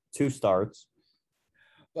two starts.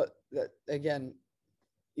 But again,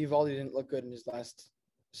 Eovaldi didn't look good in his last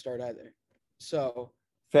start either. So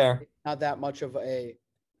fair. Not that much of a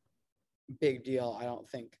big deal, I don't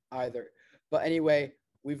think, either. But anyway,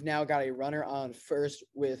 we've now got a runner on first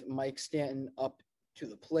with Mike Stanton up to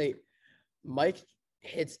the plate. Mike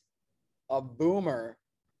hits a boomer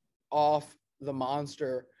off the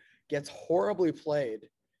monster, gets horribly played.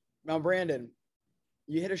 Now, Brandon,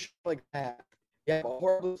 you hit a shot like that. You have a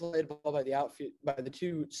horribly played ball by the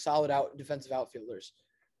two solid defensive outfielders.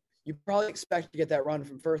 You probably expect to get that run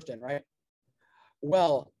from first in, right?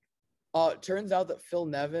 Well, it turns out that Phil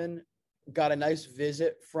Nevin got a nice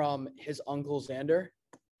visit from his uncle Xander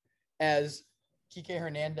as Kike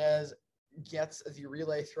Hernandez gets the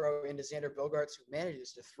relay throw into Xander Bogaerts, who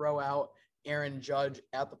manages to throw out Aaron Judge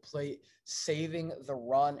at the plate, saving the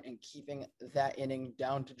run and keeping that inning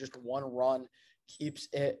down to just 1 run, keeps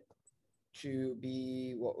it to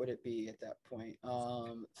be, what would it be at that point?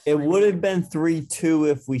 It would have been 3-2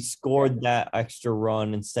 if we scored that extra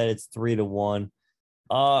run. Instead, it's 3-1.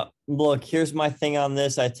 Look, here's my thing on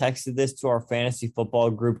this. I texted this to our fantasy football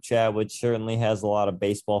group chat, which certainly has a lot of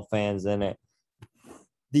baseball fans in it.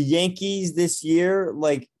 The Yankees this year,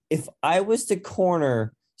 like, if I was to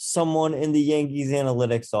corner someone in the Yankees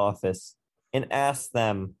analytics office and ask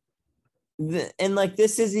them, and like,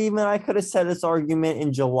 this is even, I could have said this argument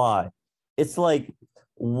in July. It's like,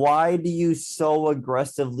 why do you so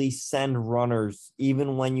aggressively send runners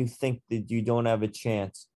even when you think that you don't have a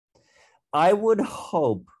chance? I would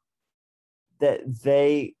hope that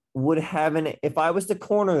they would have if I was to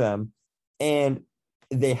corner them and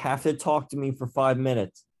they have to talk to me for 5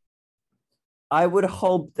 minutes, I would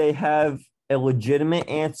hope they have a legitimate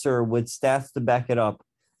answer with stats to back it up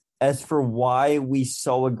as for why we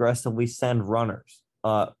so aggressively send runners.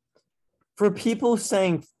 For people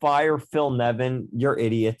saying fire Phil Nevin, you're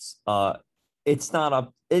idiots. It's not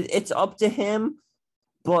up. It's up to him,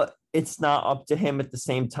 but it's not up to him at the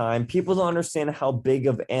same time. People don't understand how big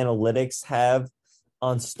of analytics have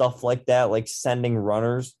on stuff like that, like sending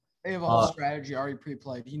runners. They have all strategy already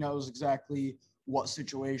pre-played. He knows exactly what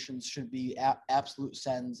situations should be absolute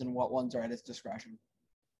sends and what ones are at his discretion.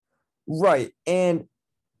 Right. And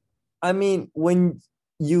I mean, when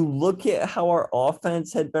you look at how our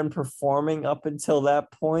offense had been performing up until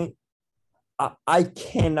that point, I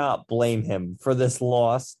cannot blame him for this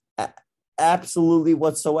loss. Absolutely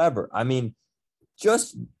whatsoever. I mean,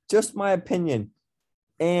 just my opinion.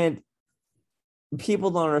 And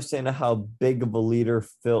people don't understand how big of a leader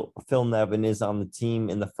Phil Nevin is on the team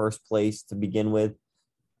in the first place to begin with.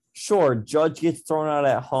 Sure, Judge gets thrown out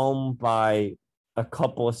at home by a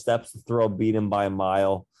couple of steps to throw, beat him by a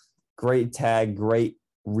mile. Great tag, great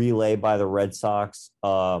relay by the Red Sox.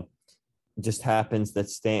 Just happens that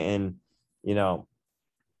Stanton,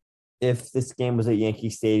 if this game was at Yankee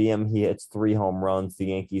Stadium, he hits 3 home runs. The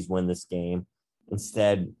Yankees win this game.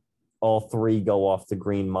 Instead, all 3 go off the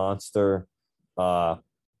green monster. Or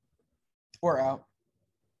out.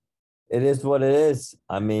 It is what it is.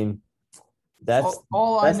 I mean, that's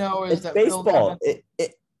all I know is that baseball.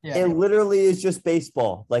 It literally is just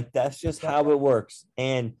baseball. Like, that's just how it works.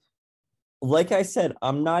 And like I said,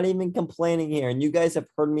 I'm not even complaining here. And you guys have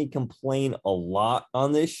heard me complain a lot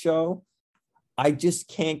on this show. I just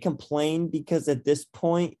can't complain because at this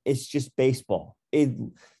point, it's just baseball.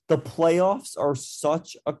 The playoffs are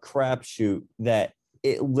such a crapshoot that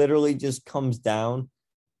it literally just comes down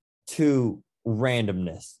to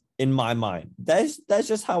randomness in my mind. That's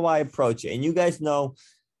just how I approach it. And you guys know,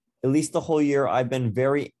 at least the whole year, I'm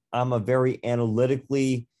a very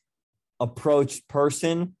analytically approached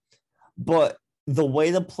person. But the way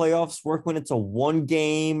the playoffs work when it's a 1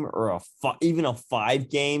 game or even a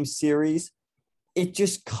 5-game series, it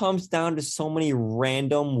just comes down to so many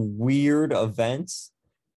random weird events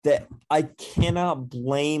that I cannot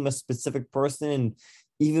blame a specific person and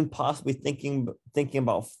even possibly thinking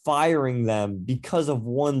about firing them because of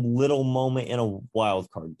one little moment in a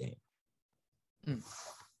wild card game.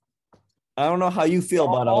 I don't know how you feel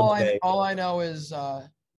about it. All I know is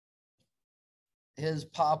his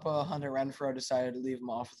papa, Hunter Renfroe, decided to leave him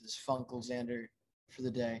off with his Funkle Xander for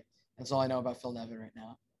the day. That's all I know about Phil Nevin right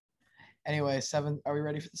now. Anyway, are we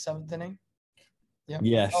ready for the 7th inning? Yep.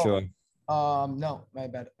 Yeah, sure. No, my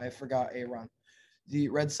bad. I forgot a run. The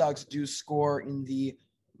Red Sox do score in the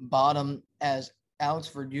bottom as Alex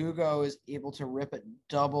Verdugo is able to rip it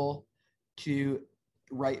double to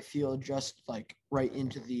right field, just like right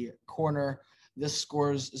into the corner. This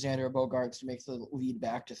scores Xander Bogaerts to make the lead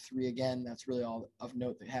back to 3 again. That's really all of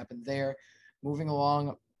note that happened there. Moving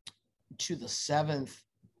along to the 7th.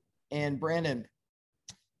 And Brandon,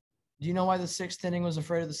 do you know why the 6th inning was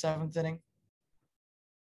afraid of the 7th inning?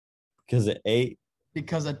 Because it ate?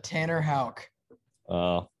 Because of Tanner Houck.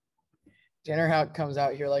 Oh. Tanner Houck comes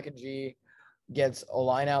out here like a G, gets a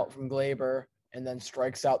line out from Glaber, and then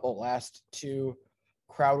strikes out the last 2.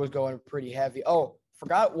 Crowd was going pretty heavy. Oh,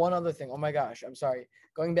 forgot one other thing. Oh my gosh, I'm sorry.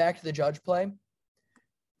 Going back to the Judge play,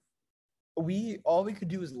 all we could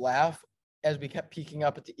do was laugh as we kept peeking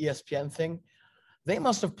up at the ESPN thing. They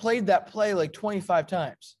must have played that play like 25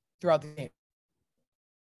 times throughout the game.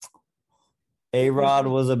 A-Rod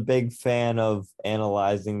was a big fan of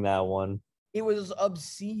analyzing that one. It was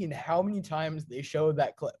obscene how many times they showed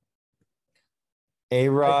that clip.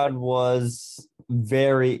 A-Rod was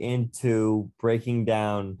very into breaking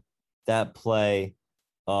down that play,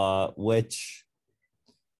 which,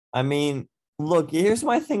 I mean, look, here's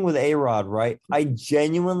my thing with A-Rod, right? I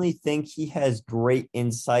genuinely think he has great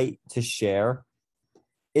insight to share.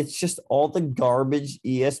 It's just all the garbage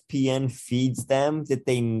ESPN feeds them that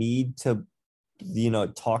they need to,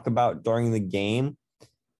 talk about during the game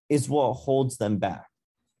is what holds them back.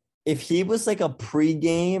 If he was like a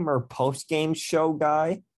pregame or postgame show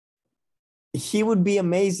guy, he would be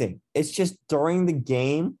amazing. It's just during the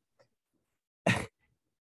game,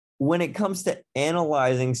 when it comes to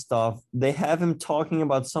analyzing stuff, they have him talking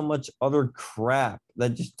about so much other crap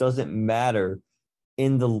that just doesn't matter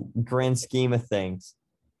in the grand scheme of things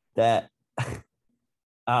that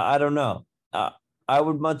I don't know. I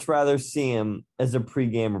would much rather see him as a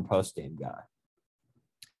pregame or postgame guy.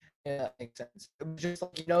 Yeah, that makes sense. It was just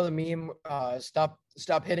like, the meme,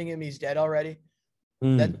 stop hitting him, he's dead already.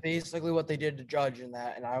 That's basically what they did to Judge in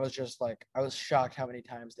that. And I was just like, I was shocked how many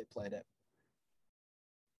times they played it.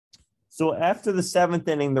 So after the 7th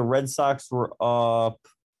inning, the Red Sox were up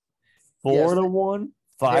 4-1,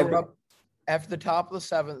 5. After the top of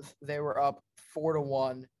the 7th, they were up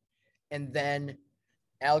 4-1. And then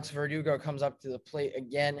Alex Verdugo comes up to the plate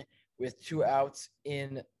again with 2 outs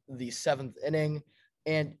in the 7th inning.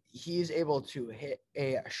 And he's able to hit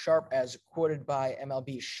a sharp, as quoted by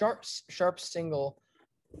MLB, sharp single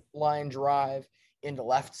line drive into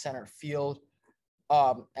left center field.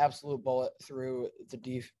 Absolute bullet through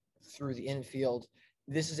the infield.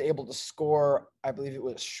 This is able to score, I believe it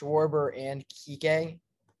was Schwarber and Kike,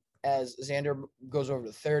 as Xander goes over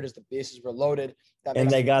to third as the bases were loaded. And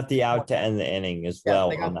they got the out to end the inning as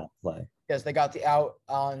well on that play. Yes, they got the out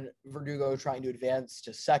on Verdugo trying to advance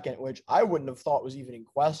to second, which I wouldn't have thought was even in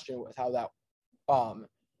question with how that,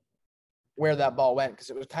 where that ball went, because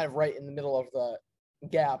it was kind of right in the middle of the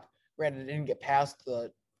gap. Granted, it didn't get past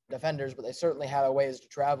the defenders, but they certainly had a ways to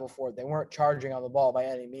travel for it. They weren't charging on the ball by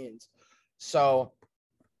any means. So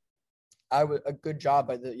a good job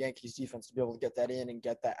by the Yankees defense to be able to get that in and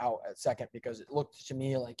get that out at second, because it looked to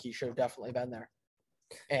me like he should have definitely been there.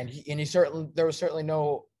 And there was certainly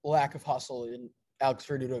no lack of hustle in Alex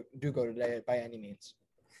Verdugo today by any means.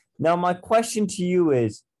 Now, my question to you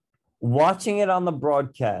is, watching it on the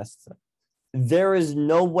broadcast, there is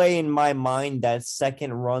no way in my mind that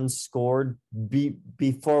second run scored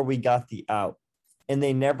before we got the out. And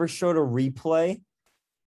they never showed a replay.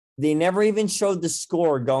 They never even showed the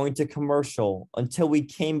score going to commercial until we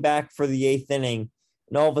came back for the 8th inning.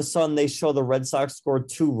 And all of a sudden, they show the Red Sox scored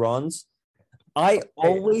 2 runs. I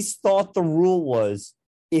always thought the rule was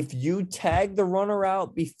if you tag the runner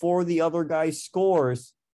out before the other guy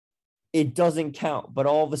scores, it doesn't count. But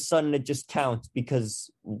all of a sudden, it just counts because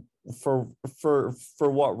for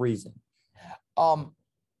what reason? I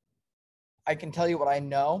can tell you what I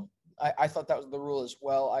know. I thought that was the rule as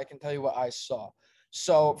well. I can tell you what I saw.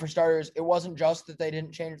 So, for starters, it wasn't just that they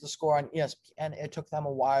didn't change the score on ESPN. It took them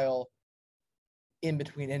a while in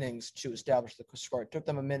between innings to establish the score. It took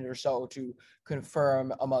them a minute or so to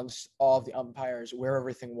confirm amongst all of the umpires where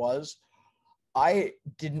everything was. I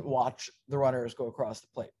didn't watch the runners go across the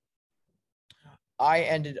plate.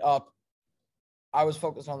 I was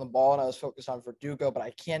focused on the ball and I was focused on Verdugo, but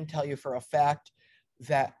I can tell you for a fact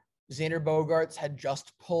that Xander Bogaerts had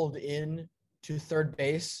just pulled in to third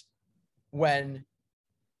base when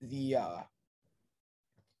the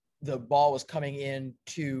ball was coming in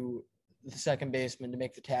to the second baseman to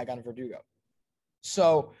make the tag on Verdugo.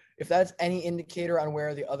 So if that's any indicator on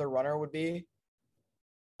where the other runner would be,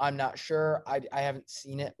 I'm not sure. I haven't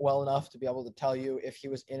seen it well enough to be able to tell you if he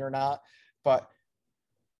was in or not, but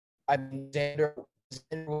I mean, Xander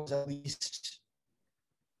was at least,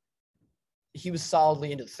 he was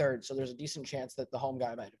solidly into third, so there's a decent chance that the home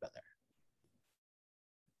guy might have been there.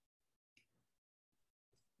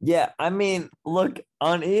 Yeah, I mean, look,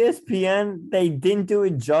 on ESPN, they didn't do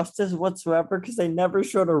it justice whatsoever because they never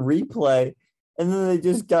showed a replay. And then they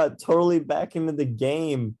just got totally back into the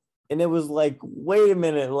game. And it was like, wait a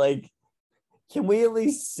minute, like, can we at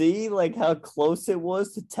least see like how close it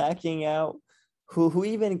was to tacking out? Who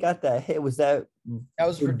even got that hit? Was that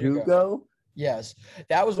Verdugo? Yes.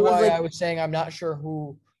 That was why like, I was saying I'm not sure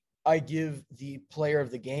who I give the player of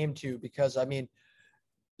the game to, because I mean,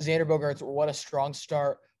 Xander Bogaerts, what a strong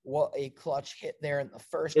start. What a clutch hit there in the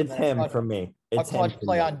first. It's him for me. It's a clutch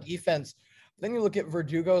play on defense. Then you look at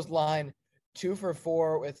Verdugo's line, 2 for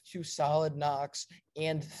 4 with 2 solid knocks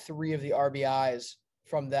and 3 of the RBIs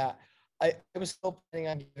from that. I was still planning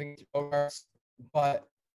on giving it to Bogaerts, but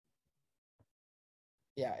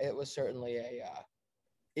yeah, it was certainly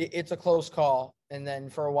it's a close call. And then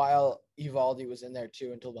for a while, Eovaldi was in there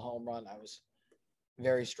too until the home run. I was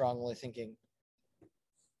very strongly thinking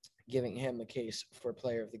giving him the case for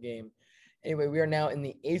player of the game. Anyway, we are now in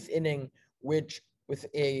the 8th inning, which with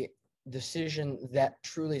a decision that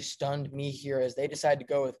truly stunned me here as they decided to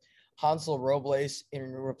go with Hansel Robles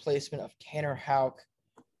in replacement of Tanner Houck.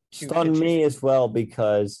 Stunned me as well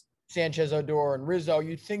because Sanchez, Odor, and Rizzo,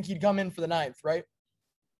 you'd think he'd come in for the 9th, right?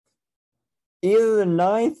 Either the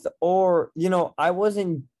 9th or, I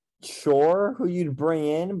wasn't sure who you'd bring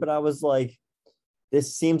in, but I was like,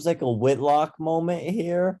 this seems like a Whitlock moment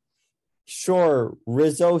here. Sure,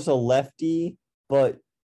 Rizzo's a lefty, but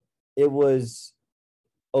it was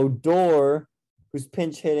Odor, who's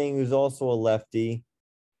pinch hitting, who's also a lefty.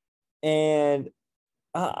 And,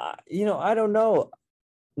 I don't know.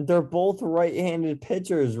 They're both right-handed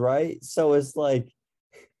pitchers, right? So it's like,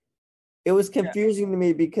 it was confusing to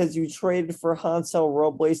me because you traded for Hansel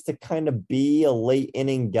Robles to kind of be a late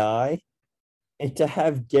inning guy and to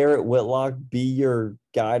have Garrett Whitlock be your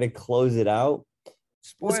guy to close it out.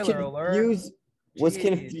 Spoiler alert.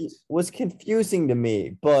 Was confusing to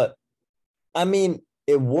me, but I mean,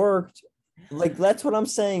 it worked. Like, that's what I'm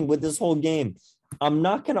saying with this whole game. I'm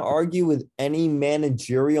not going to argue with any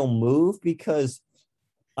managerial move because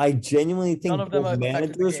I genuinely think both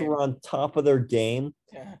managers were on top of their game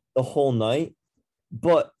the whole night.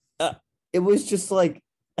 But it was just like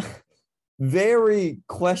very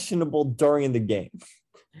questionable during the game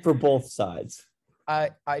for both sides.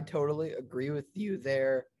 I totally agree with you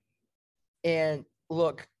there. And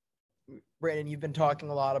look, Brandon, you've been talking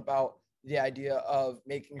a lot about the idea of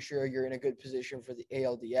making sure you're in a good position for the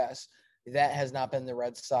ALDS. That has not been the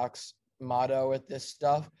Red Sox motto with this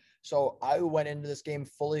stuff. So I went into this game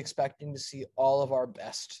fully expecting to see all of our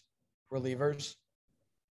best relievers.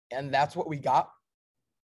 And that's what we got.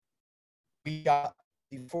 We got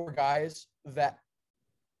the 4 guys that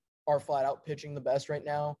are flat out pitching the best right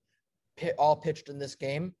now, all pitched in this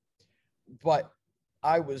game. But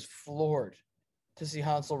I was floored to see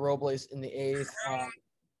Hansel Robles in the 8th.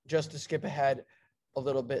 Just to skip ahead a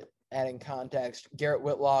little bit, adding context, Garrett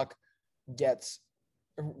Whitlock replaces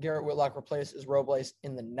Robles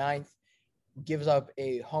in the 9th, gives up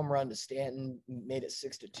a home run to Stanton, made it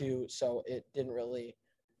 6-2, so it didn't really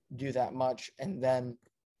do that much. And then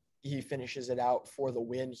he finishes it out for the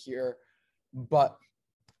win here. But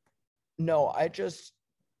no, I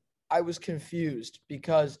was confused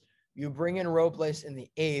because you bring in Robles in the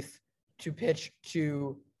 8th to pitch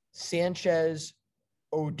to Sanchez,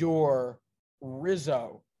 Odor,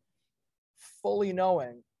 Rizzo, fully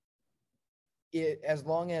knowing it, as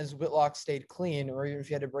long as Whitlock stayed clean, or even if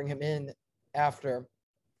you had to bring him in after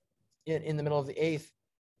in the middle of the 8th,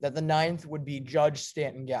 that the 9th would be Judge,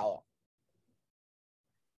 Stanton, Gallo.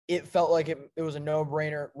 It felt like it was a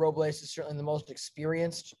no-brainer. Robles is certainly the most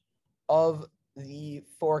experienced of the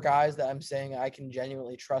 4 guys that I'm saying I can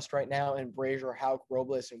genuinely trust right now in Brazier, Houck,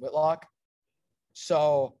 Robles, and Whitlock.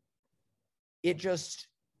 So it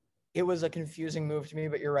was a confusing move to me,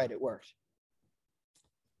 but you're right, it worked.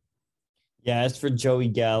 Yeah, as for Joey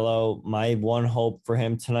Gallo, my one hope for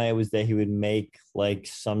him tonight was that he would make like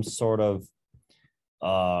some sort of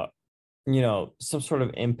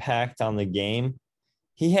impact on the game.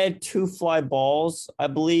 He had 2 fly balls, I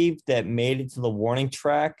believe, that made it to the warning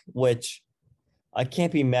track, which I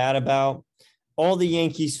can't be mad about. All the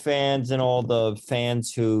Yankees fans and all the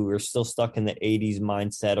fans who are still stuck in the 80s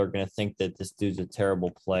mindset are going to think that this dude's a terrible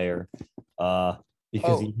player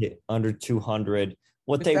because he hit under 200.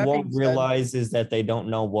 What they won't realize is that they don't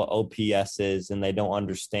know what OPS is, and they don't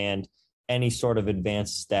understand any sort of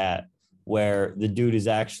advanced stat where the dude is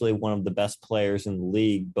actually one of the best players in the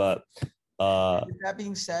league. But that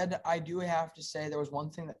being said, I do have to say there was one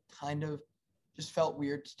thing that kind of just felt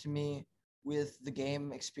weird to me with the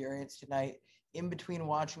game experience tonight. In between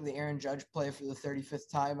watching the Aaron Judge play for the 35th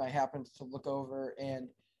time, I happened to look over and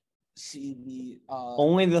see the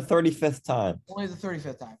Only the 35th time. Only the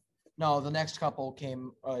 35th time. No, the next couple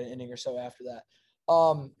came an inning or so after that.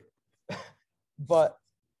 But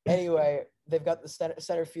anyway, they've got the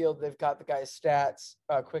center field. They've got the guy's stats.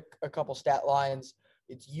 A couple stat lines.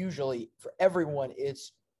 It's usually for everyone.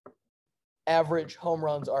 It's average home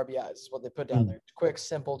runs, RBIs is what they put down there. It's quick,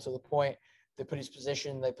 simple, to the point. They put his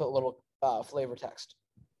position. They put a little flavor text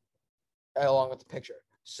along with the picture.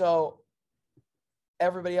 So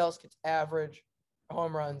everybody else gets average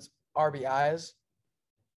home runs, RBIs,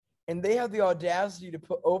 and they have the audacity to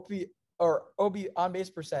put OB on base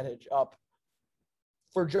percentage up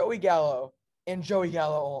for Joey Gallo and Joey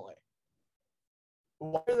Gallo only.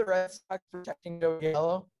 Why are the Red Sox protecting Joey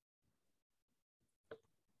Gallo?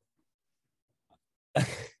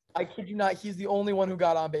 I kid you not, he's the only one who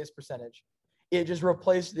got on base percentage. It just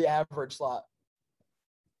replaced the average slot.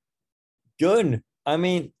 Good. I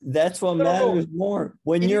mean, that's what matters more.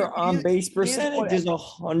 When your on base percentage is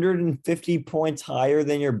 150 points higher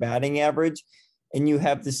than your batting average, and you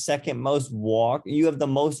have the second most you have the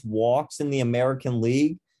most walks in the American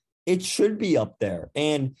League, it should be up there.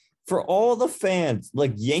 And for all the fans,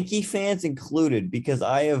 like Yankee fans included, because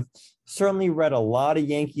I have certainly read a lot of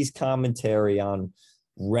Yankees commentary on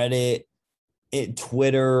Reddit,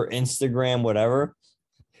 Twitter, Instagram, whatever.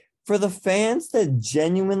 For the fans that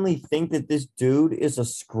genuinely think that this dude is a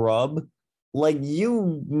scrub, like,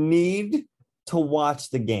 you need to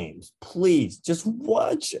watch the games. Please just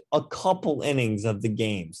watch a couple innings of the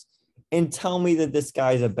games and tell me that this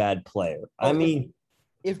guy's a bad player. I mean,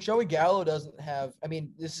 if Joey Gallo doesn't have, I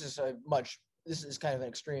mean, this is kind of an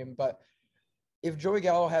extreme, but if Joey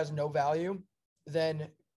Gallo has no value, then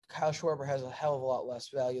Kyle Schwarber has a hell of a lot less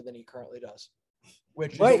value than he currently does,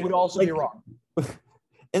 which would also be wrong.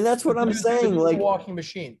 And that's what I'm saying. Like, a walking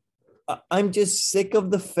machine. I'm just sick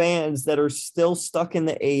of the fans that are still stuck in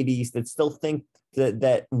the 80s that still think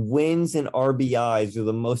that wins and RBIs are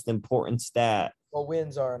the most important stat. Well,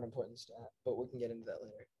 wins are an important stat, but we can get into that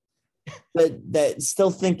later. that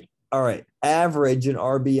still think, all right, average and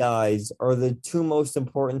RBIs are the two most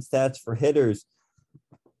important stats for hitters.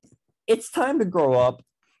 It's time to grow up.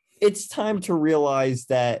 It's time to realize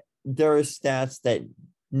that there are stats that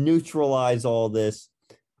neutralize all this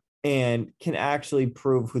and can actually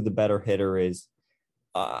prove who the better hitter is.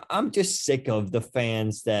 I'm just sick of the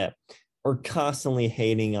fans that are constantly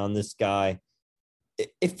hating on this guy.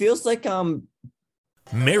 It feels like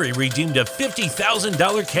Mary redeemed a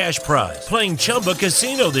 $50,000 cash prize playing Chumba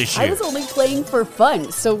Casino this year. I was only playing for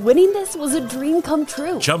fun, so winning this was a dream come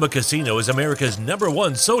true. Chumba Casino is America's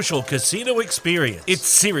 #1 social casino experience. It's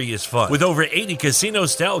serious fun. With over 80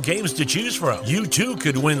 casino-style games to choose from, you too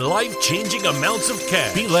could win life-changing amounts of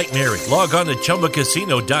cash. Be like Mary. Log on to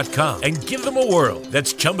ChumbaCasino.com and give them a whirl.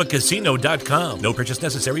 That's ChumbaCasino.com. No purchase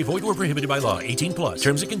necessary. Void where prohibited by law. 18+.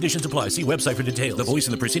 Terms and conditions apply. See website for details. The voice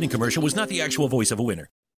in the preceding commercial was not the actual voice of a winner.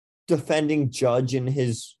 Defending Judge in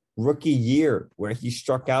his rookie year where he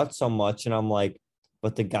struck out so much, and I'm like,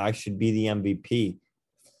 but the guy should be the MVP.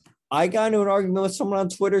 I got into an argument with someone on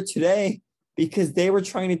Twitter today because they were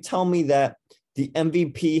trying to tell me that the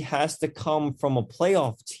MVP has to come from a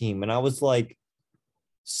playoff team, and I was like,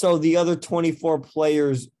 so the other 24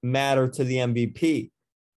 players matter to the MVP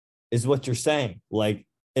is what you're saying. Like,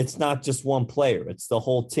 it's not just one player, it's the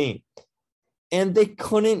whole team. And they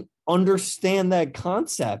couldn't understand that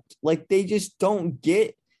concept. Like, they just don't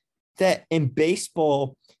get that in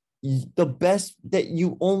baseball, the best that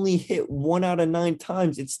you only hit 1 out of 9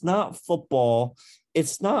 times. It's not football.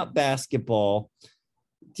 It's not basketball.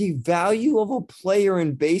 The value of a player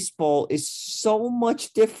in baseball is so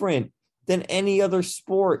much different than any other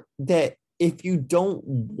sport that if you don't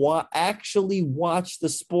actually watch the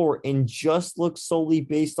sport and just look solely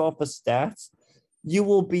based off of stats, you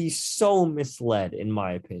will be so misled, in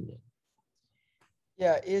my opinion.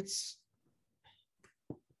 Yeah, it's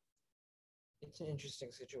an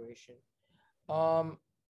interesting situation. Ninth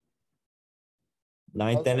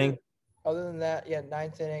inning? Other than that, yeah,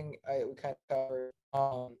 9th inning, we kind of covered.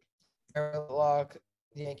 Harold Locke,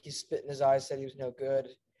 the Yankees spit in his eyes, said he was no good.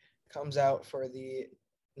 Comes out for the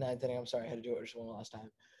 9th inning. I'm sorry, I had to do it just one last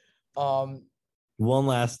time. One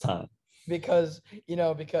last time. Because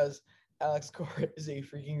Alex Cora is a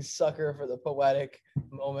freaking sucker for the poetic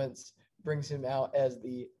moments, brings him out as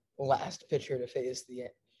the last pitcher to face the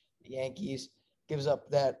Yankees, gives up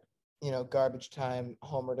that, garbage time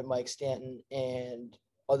homer to Mike Stanton. And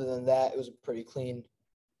other than that, it was a pretty clean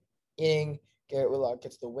inning. Garrett Whitlock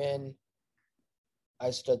gets the win.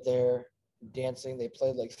 I stood there dancing. They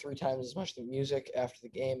played like 3 times as much the music after the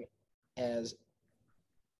game as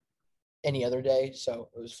any other day. So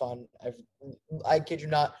it was fun. I kid you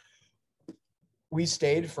not, we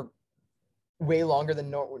stayed for way longer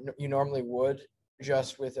than you normally would,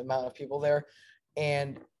 just with the amount of people there.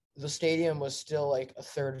 And the stadium was still like a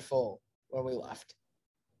third full when we left.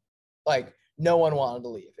 Like, no one wanted to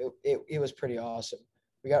leave. It was pretty awesome.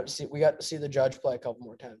 We got to see the Judge play a couple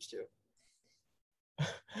more times too.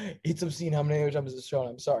 It's obscene how many times it's shown.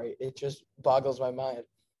 I'm sorry. It just boggles my mind.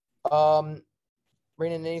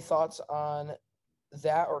 Brandon, any thoughts on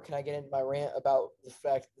that, or can I get into my rant about the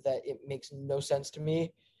fact that it makes no sense to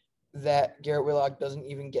me that Garrett Whitlock doesn't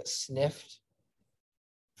even get sniffed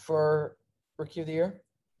for Rookie of the Year?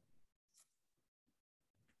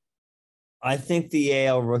 I think the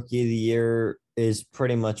AL Rookie of the Year is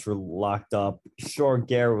pretty much locked up. Sure,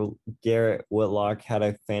 Garrett Whitlock had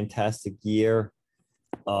a fantastic year,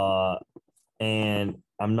 and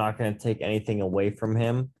I'm not going to take anything away from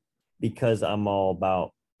him because I'm all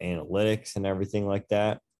about analytics and everything like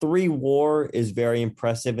that. 3 WAR is very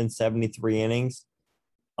impressive in 73 innings.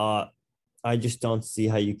 I just don't see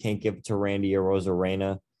how you can't give it to Randy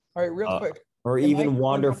Arozarena. All right, real quick. Or even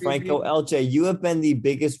Wander Franco. LJ, you have been the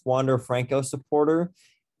biggest Wander Franco supporter.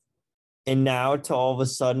 And now to all of a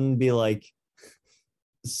sudden be like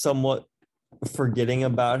somewhat forgetting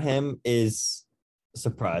about him is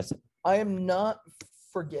surprising. I am not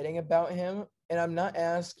forgetting about him, and I'm not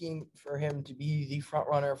asking for him to be the front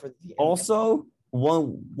runner for the Also,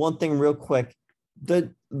 one thing real quick.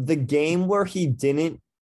 The game where he didn't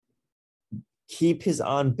keep his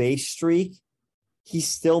on-base streak, he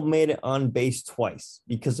still made it on base twice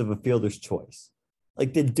because of a fielder's choice.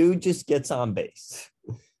 Like, the dude just gets on base.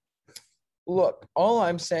 Look, all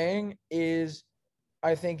I'm saying is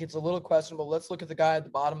I think it's a little questionable. Let's look at the guy at the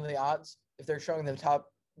bottom of the odds. If they're showing the top,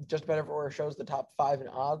 just about everywhere shows the top 5 in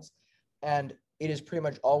odds. And it is pretty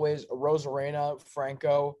much always Arozarena,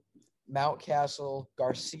 Franco, Mountcastle,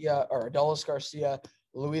 Garcia, or Adolis Garcia,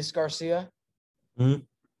 Luis Garcia. Mm-hmm.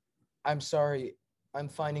 I'm sorry. I'm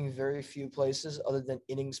finding very few places other than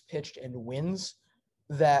innings pitched and wins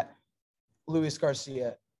that Luis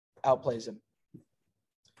Garcia outplays him.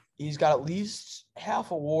 He's got at least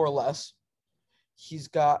half a WAR less. He's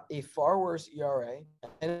got a far worse ERA.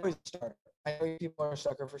 I know he's a starter. I know people are a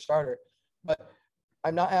sucker for starter, but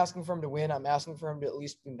I'm not asking for him to win. I'm asking for him to at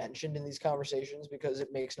least be mentioned in these conversations because it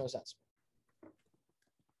makes no sense.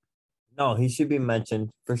 No, he should be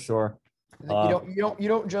mentioned for sure. You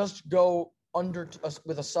don't just go under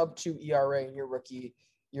with a sub-2 ERA in your rookie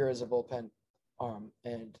year as a bullpen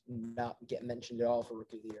and not get mentioned at all for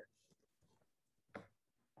Rookie of the Year.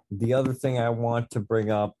 The other thing I want to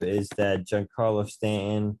bring up is that Giancarlo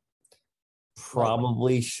Stanton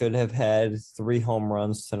probably should have had 3 home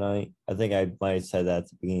runs tonight. I think I might have said that at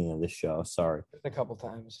the beginning of the show. Sorry. A couple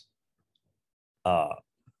times.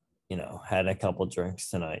 Had a couple drinks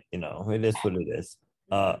tonight. It is what it is.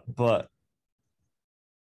 But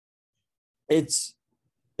it's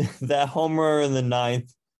that homer in the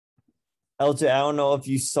 9th. LJ, I don't know if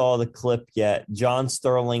you saw the clip yet. John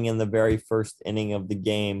Sterling in the very first inning of the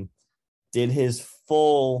game did his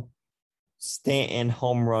full Stanton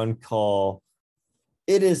home run call.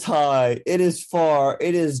 It is high. It is far.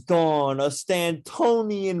 It is gone. A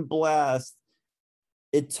Stantonian blast.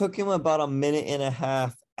 It took him about a minute and a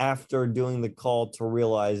half after doing the call to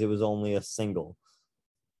realize it was only a single.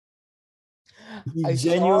 He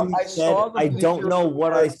genuinely said, I don't know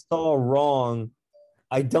what I saw wrong.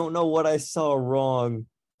 I don't know what I saw wrong.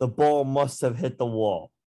 The ball must have hit the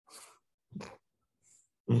wall.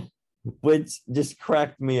 Which just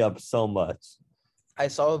cracked me up so much. I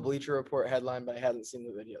saw a Bleacher Report headline, but I hadn't seen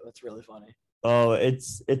the video. That's really funny. Oh,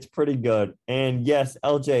 it's pretty good. And yes,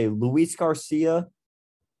 LJ, Luis Garcia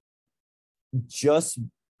just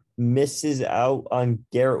misses out on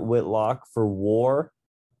Garrett Whitlock for WAR.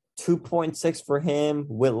 2.6 for him.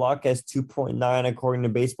 Whitlock has 2.9 according to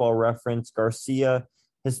Baseball Reference. Garcia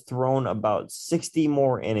has thrown about 60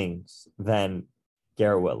 more innings than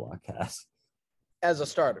Garrett Whitlock has. As a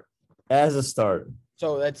starter.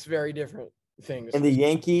 So that's very different things. And the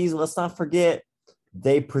Yankees, let's not forget,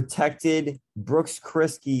 they protected Brooks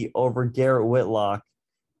Kriske over Garrett Whitlock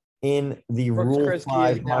in the Rule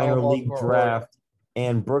 5 minor league draft.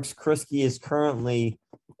 And Brooks Kriske is currently,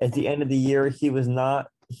 at the end of the year, he was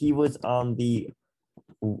on the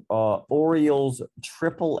Orioles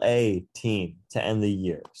AAA team to end the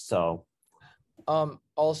year. So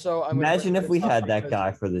also, imagine if we had that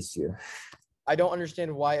guy for this year. I don't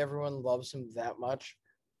understand why everyone loves him that much.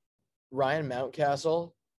 Ryan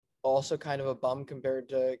Mountcastle, also kind of a bum compared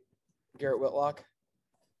to Garrett Whitlock.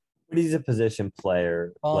 But he's a position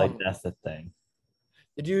player. That's the thing.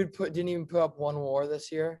 The dude didn't even put up 1 WAR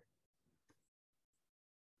this year.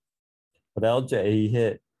 But LJ, he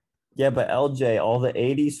hit Yeah, but LJ, all the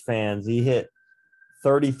 80s fans, he hit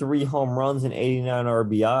 33 home runs and 89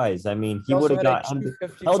 RBIs. I mean, he would have got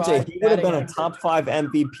LJ, he would have been a top 5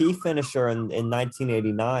 MVP finisher in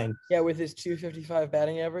 1989. Yeah, with his 255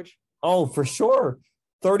 batting average. Oh, for sure.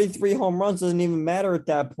 33 home runs doesn't even matter at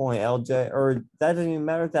that point, LJ, or that doesn't even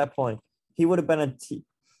matter at that point. He would have been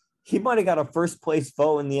he might have got a first place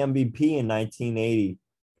vote in the MVP in 1980.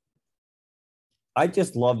 I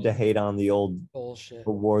just love to hate on the old bullshit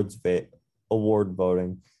award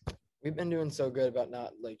voting. We've been doing so good about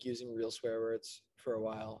not like using real swear words for a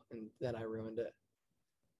while, and then I ruined it.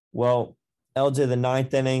 Well, LJ, the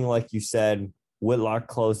 9th inning, like you said, Whitlock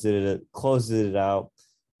closes it out.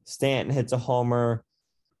 Stanton hits a homer.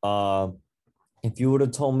 If you would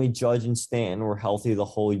have told me Judge and Stanton were healthy the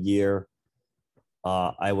whole year,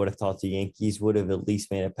 I would have thought the Yankees would have at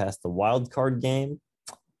least made it past the wild card game.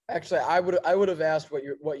 Actually, I would have asked what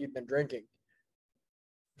you've been drinking.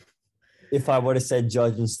 If I would have said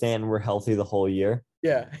Judge and Stanton were healthy the whole year.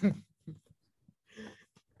 Yeah.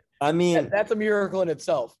 I mean, that's a miracle in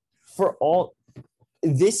itself. For all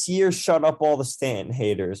this year, shut up all the Stanton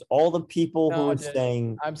haters. All the people who are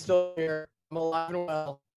saying I'm still here. I'm alive and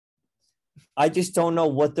well. I just don't know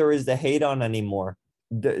what there is to hate on anymore.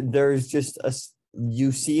 There's just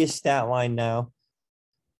you see a stat line now.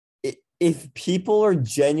 If people are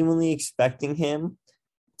genuinely expecting him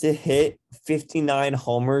to hit 59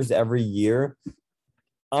 homers every year,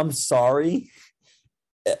 I'm sorry.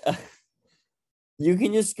 You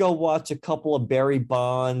can just go watch a couple of Barry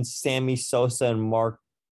Bonds, Sammy Sosa, and Mark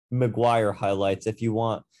McGwire highlights if you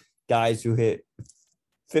want guys who hit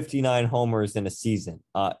 59 homers in a season.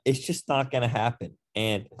 It's just not going to happen.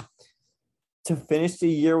 And to finish the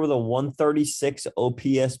year with a 136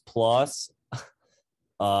 OPS plus,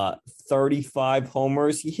 35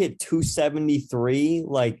 homers, he hit 273.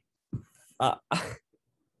 Like,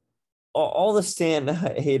 all the Stanton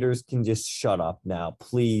haters can just shut up now.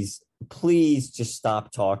 Please just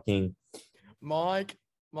stop talking. Mike.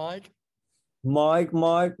 He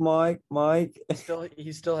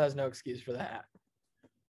still has no excuse for that.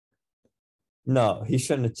 No, he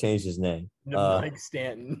shouldn't have changed his name. Mike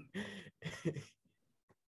Stanton.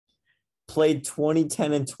 Played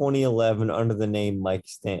 2010 and 2011 under the name Mike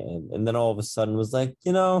Stanton, and then all of a sudden was like,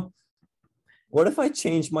 what if I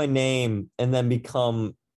change my name and then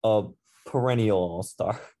become a perennial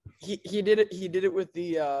all-star? He did it. He did it with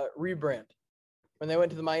the rebrand. When they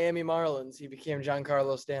went to the Miami Marlins, he became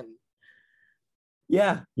Giancarlo Stanton.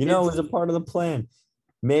 Yeah, it was a part of the plan.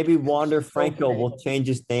 Maybe Wander Franco will change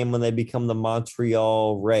his name when they become the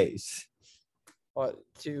Montreal Rays. What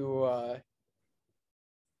to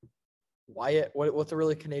Wyatt? What's a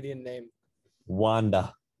really Canadian name?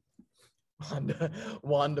 Wanda Franklin.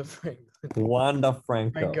 Wanda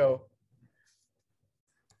Franco.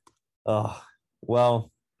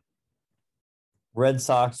 Well, Red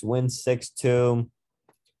Sox win 6-2.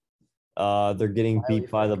 They're getting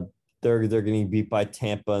beat by they're getting beat by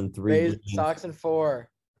Tampa in 3 games. Sox in 4.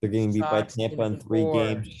 They're getting beat by Tampa in 3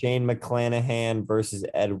 games. Shane McClanahan versus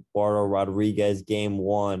Eduardo Rodriguez game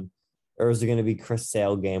 1. Or is it going to be Chris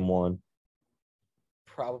Sale game 1?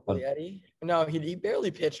 Probably Eddie. No, he barely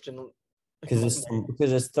pitched because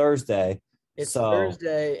it's Thursday. It's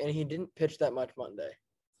Thursday, and he didn't pitch that much Monday.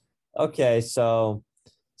 Okay, so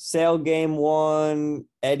Sale game 1,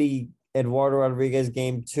 Eduardo Rodriguez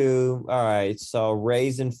game 2. All right, so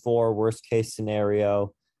Rays in 4, worst case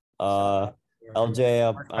scenario. LJ,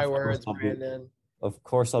 of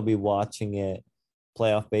course I'll be watching it.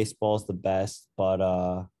 Playoff baseball is the best,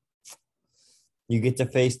 but you get to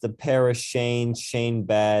face the pair of Shane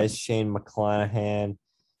Baz, Shane McClanahan.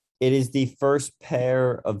 It is the first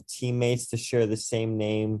pair of teammates to share the same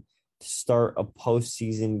name to start a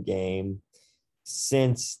postseason game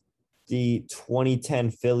since the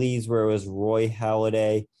 2010 Phillies, where it was Roy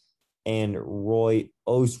Halladay and Roy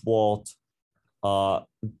Oswalt.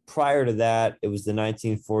 Prior to that, it was the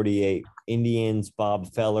 1948 Indians,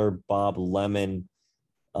 Bob Feller, Bob Lemon.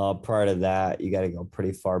 Prior to that, you got to go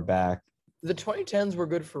pretty far back. The 2010s were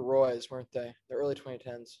good for Roy's, weren't they? The early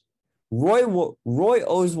 2010s. Roy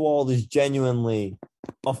Oswalt is genuinely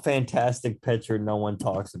a fantastic pitcher no one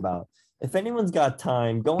talks about. If anyone's got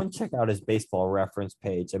time, go and check out his baseball reference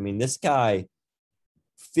page. I mean, this guy,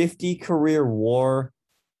 50 career WAR,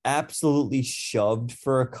 absolutely shoved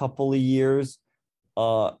for a couple of years.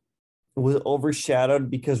 Was overshadowed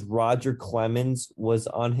because Roger Clemens was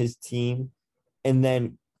on his team. And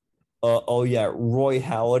then, Roy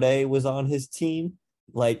Halladay was on his team.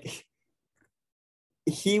 Like,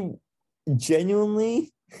 he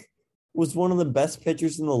genuinely was one of the best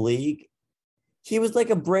pitchers in the league. he was like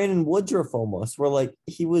a Brandon Woodruff almost, where like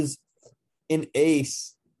he was an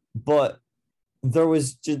ace, but there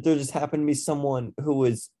just happened to be someone who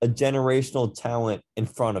was a generational talent in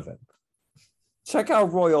front of him. Check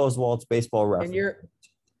out Roy Oswald's baseball reference.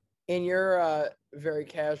 And you're very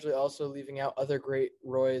casually also leaving out other great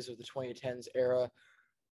Roys of the 2010s era,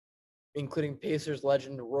 including Pacers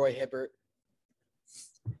legend Roy Hibbert.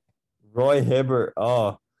 Roy Hibbert.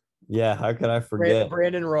 Oh, yeah. How could I forget?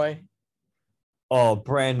 Brandon Roy. Oh,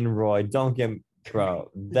 Brandon Roy. Don't get me, bro.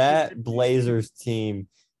 That Blazers team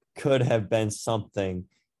could have been something.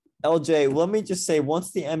 LJ, let me just say,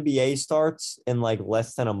 once the NBA starts in like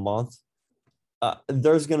less than a month,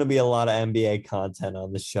 there's going to be a lot of NBA content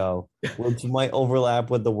on the show, which might overlap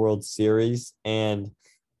with the World Series. And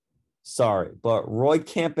sorry, but Roy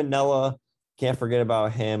Campanella, can't forget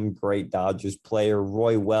about him. Great Dodgers player.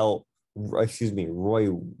 Roy White,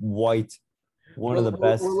 one of the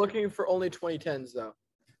best. We're looking for only 2010s though.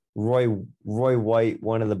 Roy White,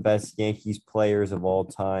 one of the best Yankees players of all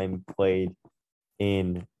time, played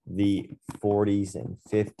in the 40s and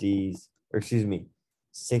 50s,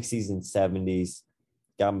 60s and 70s.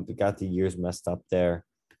 Got the years messed up there.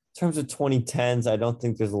 In terms of 2010s, I don't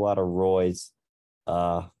think there's a lot of Roys.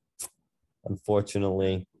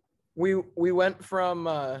 Unfortunately. We went from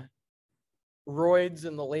Roids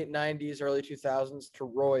in the late 90s, early 2000s to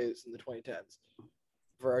Roys in the 2010s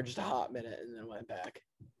for just a hot minute and then went back.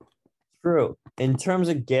 True. In terms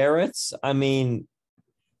of Garrett's, I mean,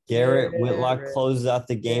 Garrett Whitlock closes out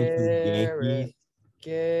the game for the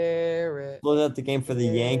Yankees. Closes out the game for the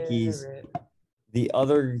Yankees. The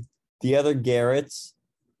other Garretts,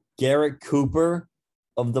 Garrett Cooper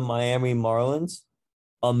of the Miami Marlins,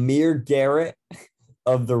 Amir Garrett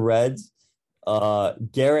of the Reds,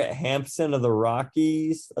 Garrett Hampson of the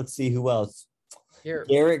Rockies. Let's see who else.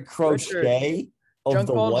 Garrett Crochet of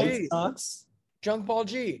the White Sox. Junk Ball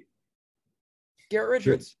G. Garrett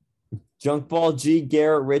Richards. Junk Ball G.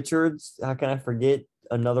 Garrett Richards. How can I forget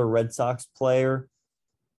another Red Sox player?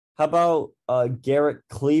 How about Garrett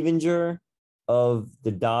Cleavinger of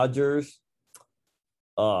the Dodgers?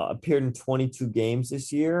 Appeared in 22 games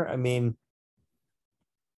this year. I mean,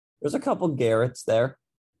 there's a couple Garretts there.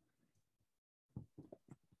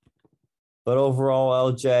 But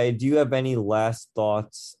overall, LJ, do you have any last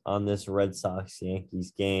thoughts on this Red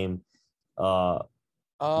Sox-Yankees game?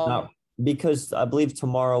 Because I believe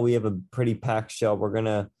tomorrow we have a pretty packed show. We're going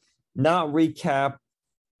to not recap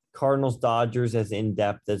Cardinals-Dodgers as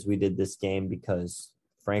in-depth as we did this game because,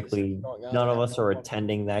 frankly, none of us are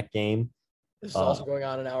attending that game. This is also going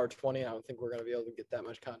on an hour 20. I don't think we're going to be able to get that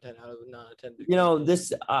much content out of the non-attended.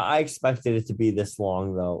 I expected it to be this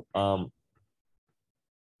long, though.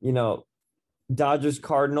 Dodgers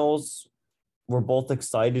Cardinals, we're both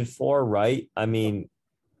excited for, right? I mean,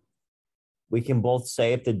 we can both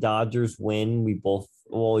say if the Dodgers win,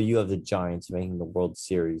 you have the Giants making the World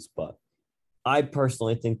Series, but I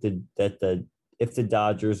personally think that if the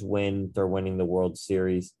Dodgers win, they're winning the World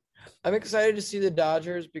Series. I'm excited to see the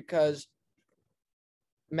Dodgers because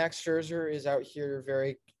Max Scherzer is out here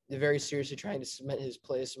very, very seriously trying to cement his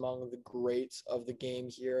place among the greats of the game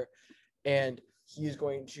here, and he's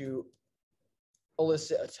going to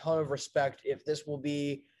elicit a ton of respect if this will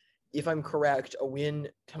be, if I'm correct, a win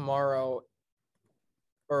tomorrow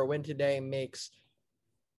or a win today makes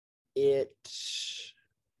it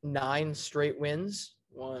 9 straight wins.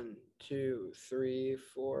 1, 2, 3,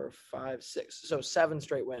 4, 5, 6. So 7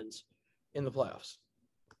 straight wins in the playoffs.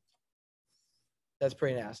 That's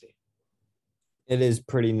pretty nasty. It is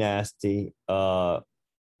pretty nasty.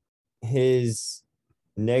 His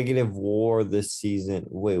negative WAR this season.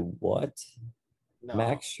 Wait, what? No.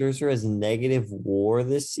 Max Scherzer has negative WAR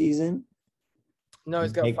this season? No,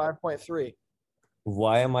 he's got 5.3.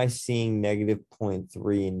 Why am I seeing negative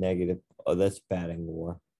 0.3 and negative? Oh, that's batting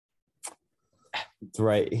WAR. That's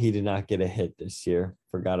right. He did not get a hit this year.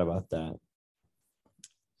 Forgot about that.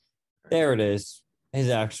 There it is.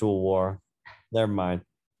 His actual WAR. Never mind.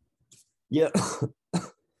 Yeah.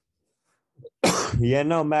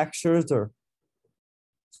 No, Max Scherzer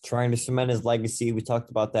is trying to cement his legacy. We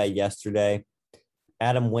talked about that yesterday.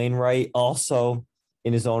 Adam Wainwright also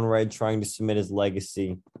in his own right trying to cement his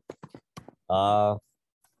legacy. Gonna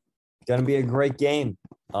be a great game.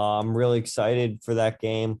 I'm really excited for that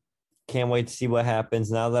game. Can't wait to see what happens.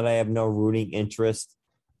 Now that I have no rooting interest,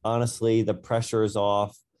 honestly, the pressure is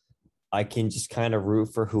off. I can just kind of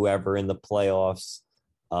root for whoever in the playoffs.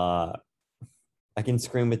 I can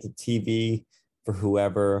scream at the TV for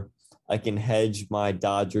whoever. I can hedge my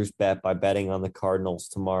Dodgers bet by betting on the Cardinals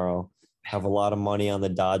tomorrow. Have a lot of money on the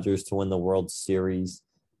Dodgers to win the World Series.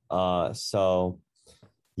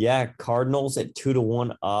 Yeah, Cardinals at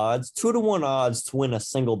 2-1 odds. 2-1 odds to win a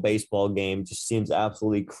single baseball game just seems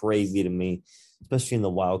absolutely crazy to me, especially in the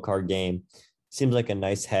wild card game. Seems like a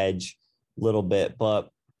nice hedge a little bit, but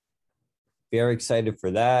very excited for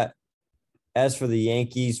that. As for the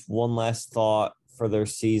Yankees, one last thought for their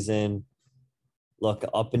season. Look,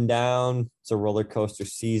 up and down. It's a roller coaster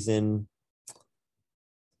season.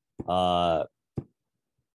 Last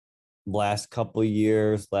couple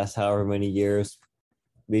years, last however many years,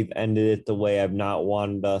 we've ended it the way I've not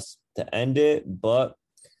wanted us to end it. But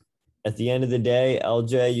at the end of the day,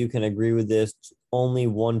 LJ, you can agree with this. Only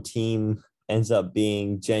one team ends up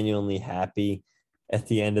being genuinely happy at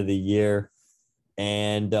the end of the year.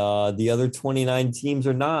 And the other 29 teams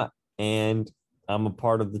are not. And I'm a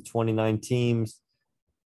part of the 29 teams.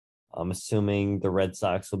 I'm assuming the Red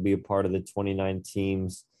Sox will be a part of the 29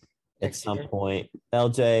 teams at some point.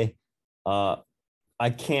 LJ, I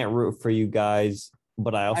can't root for you guys,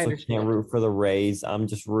 but I also can't root for the Rays. I'm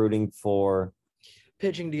just rooting for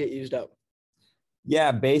pitching to get used up.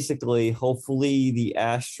 Yeah, basically, hopefully the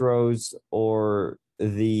Astros or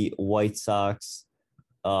the White Sox,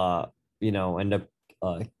 end up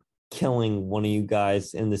killing one of you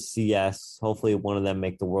guys in the CS. Hopefully one of them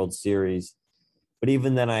make the World Series. But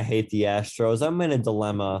even then, I hate the Astros. I'm in a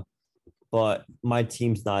dilemma, but my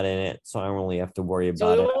team's not in it, so I don't really have to worry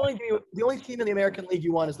about it. The only team in the American League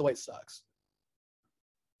you want is the White Sox.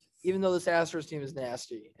 Even though this Astros team is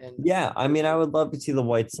nasty. And yeah, I mean, I would love to see the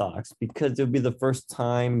White Sox because it would be the first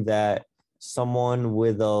time that someone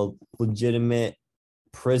with a legitimate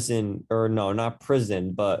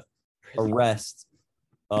arrest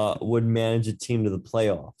would manage a team to the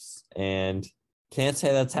playoffs. And can't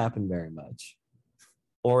say that's happened very much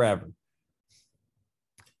or ever.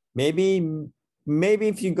 Maybe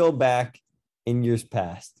if you go back in years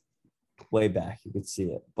past, way back, you could see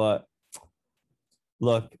it. But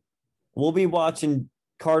look, we'll be watching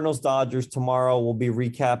Cardinals-Dodgers tomorrow. We'll be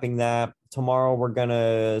recapping that. Tomorrow we're going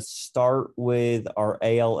to start with our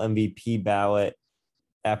AL MVP ballot.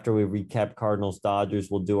 After we recap Cardinals-Dodgers,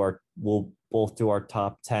 we'll both do our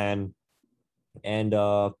top 10. And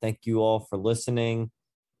thank you all for listening.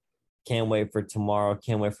 Can't wait for tomorrow.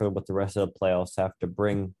 Can't wait for what the rest of the playoffs have to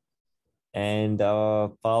bring. And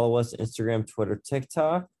follow us Instagram, Twitter,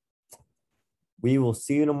 TikTok. We will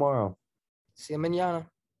see you tomorrow. See you mañana.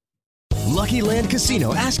 Lucky Land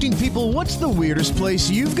Casino, asking people, what's the weirdest place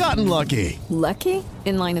you've gotten lucky? Lucky?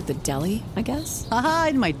 In line at the deli, I guess? Aha,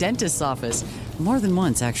 in my dentist's office. More than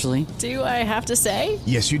once, actually. Do I have to say?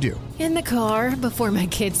 Yes, you do. In the car before my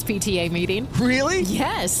kids' PTA meeting. Really?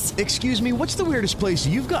 Yes. Excuse me, what's the weirdest place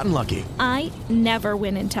you've gotten lucky? I never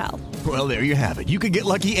win and tell. Well, there you have it. You can get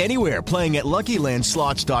lucky anywhere, playing at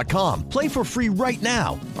LuckyLandSlots.com. Play for free right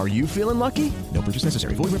now. Are you feeling lucky? No purchase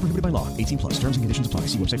necessary. Void where prohibited by law. 18+. Terms and conditions apply.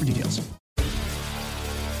 See website for details.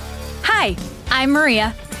 Hi, I'm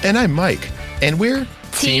Maria. And I'm Mike. And we're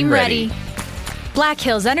Team Ready. Black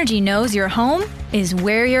Hills Energy knows your home is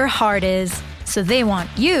where your heart is, so they want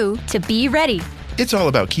you to be ready. It's all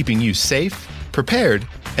about keeping you safe, prepared,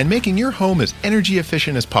 and making your home as energy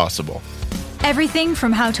efficient as possible. Everything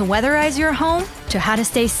from how to weatherize your home to how to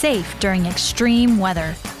stay safe during extreme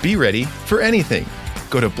weather. Be ready for anything.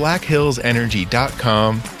 Go to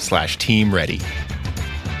blackhillsenergy.com/teamready.